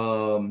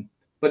 Um,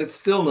 but it's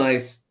still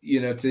nice,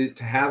 to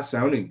have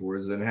sounding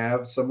boards and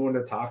have someone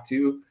to talk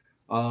to,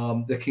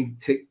 that can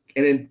take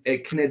and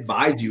it can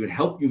advise you and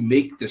help you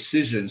make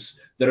decisions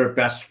that are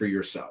best for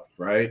yourself,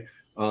 right?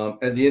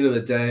 At the end of the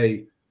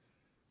day,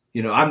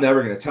 I'm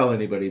never going to tell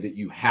anybody that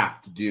you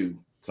have to do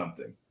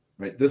something,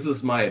 right? This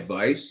is my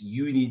advice.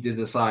 You need to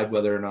decide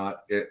whether or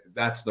not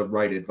that's the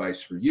right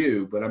advice for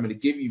you. But I'm going to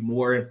give you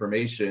more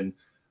information,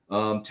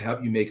 to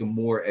help you make a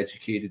more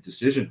educated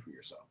decision for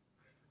yourself.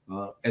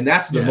 And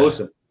that's the most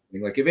yeah, important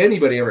thing. Like if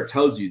anybody ever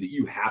tells you that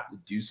you have to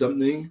do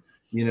something,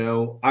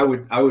 I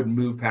would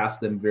move past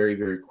them very,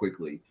 very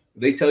quickly.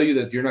 If they tell you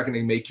that you're not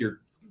going to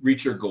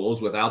reach your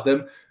goals without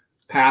them,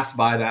 pass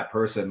by that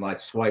person,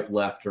 like swipe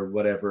left or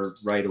whatever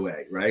right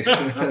away, right?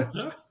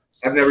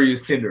 I've never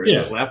used Tinder. Is it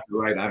yeah. left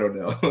or right? I don't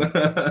know.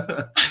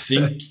 I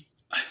think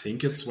I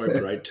think it's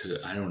swiped right to.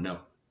 I don't know.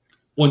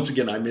 Once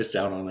again, I missed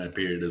out on that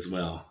period as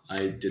well.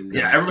 I did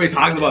Yeah, not everybody get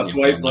talks into about any of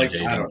the swipe online like I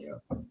dating. don't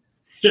know.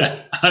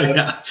 Yeah,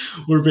 But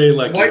we're very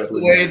lucky swipe that the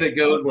we're way not. that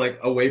goes like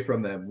away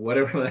from them,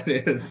 whatever that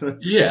is.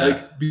 Yeah,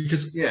 Like,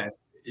 because yeah,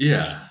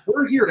 yeah,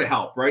 we're here to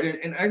help, right?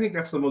 And I think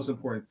that's the most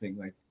important thing.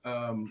 Like,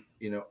 I'm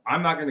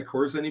not going to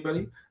coerce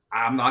anybody.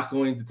 I'm not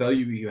going to tell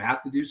you you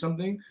have to do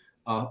something.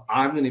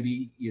 I'm going to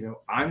be,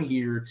 I'm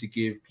here to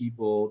give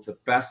people the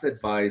best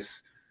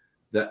advice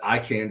that I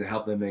can to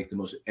help them make the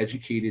most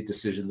educated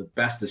decision, the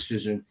best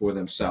decision for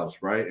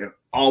themselves, right? And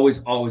always,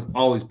 always,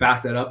 always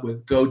back that up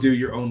with go do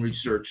your own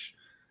research.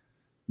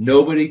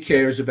 Nobody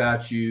cares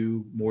about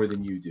you more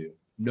than you do.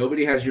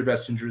 Nobody has your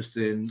best interest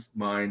in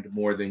mind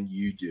more than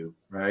you do,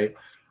 right?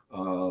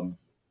 Um,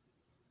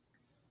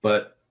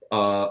 but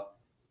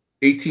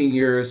 18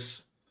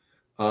 years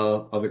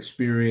of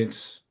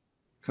experience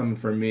coming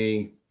from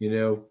me,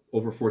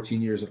 over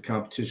 14 years of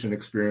competition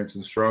experience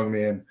in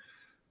strongman.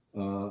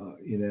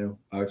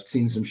 I've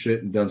seen some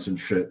shit and done some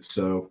shit.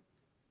 So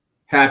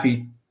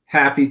happy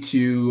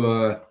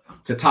to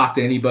talk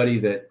to anybody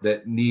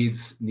that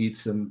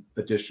needs some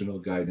additional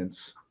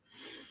guidance.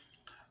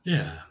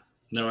 yeah.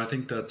 No, I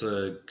think that's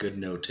a good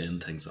note to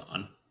end things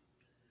on.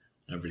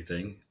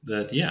 Everything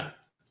that yeah,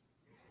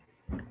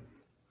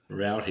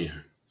 we're out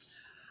here.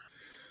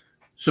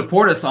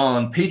 Support us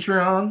on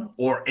Patreon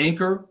or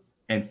Anchor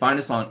and find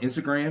us on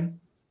Instagram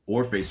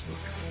or Facebook.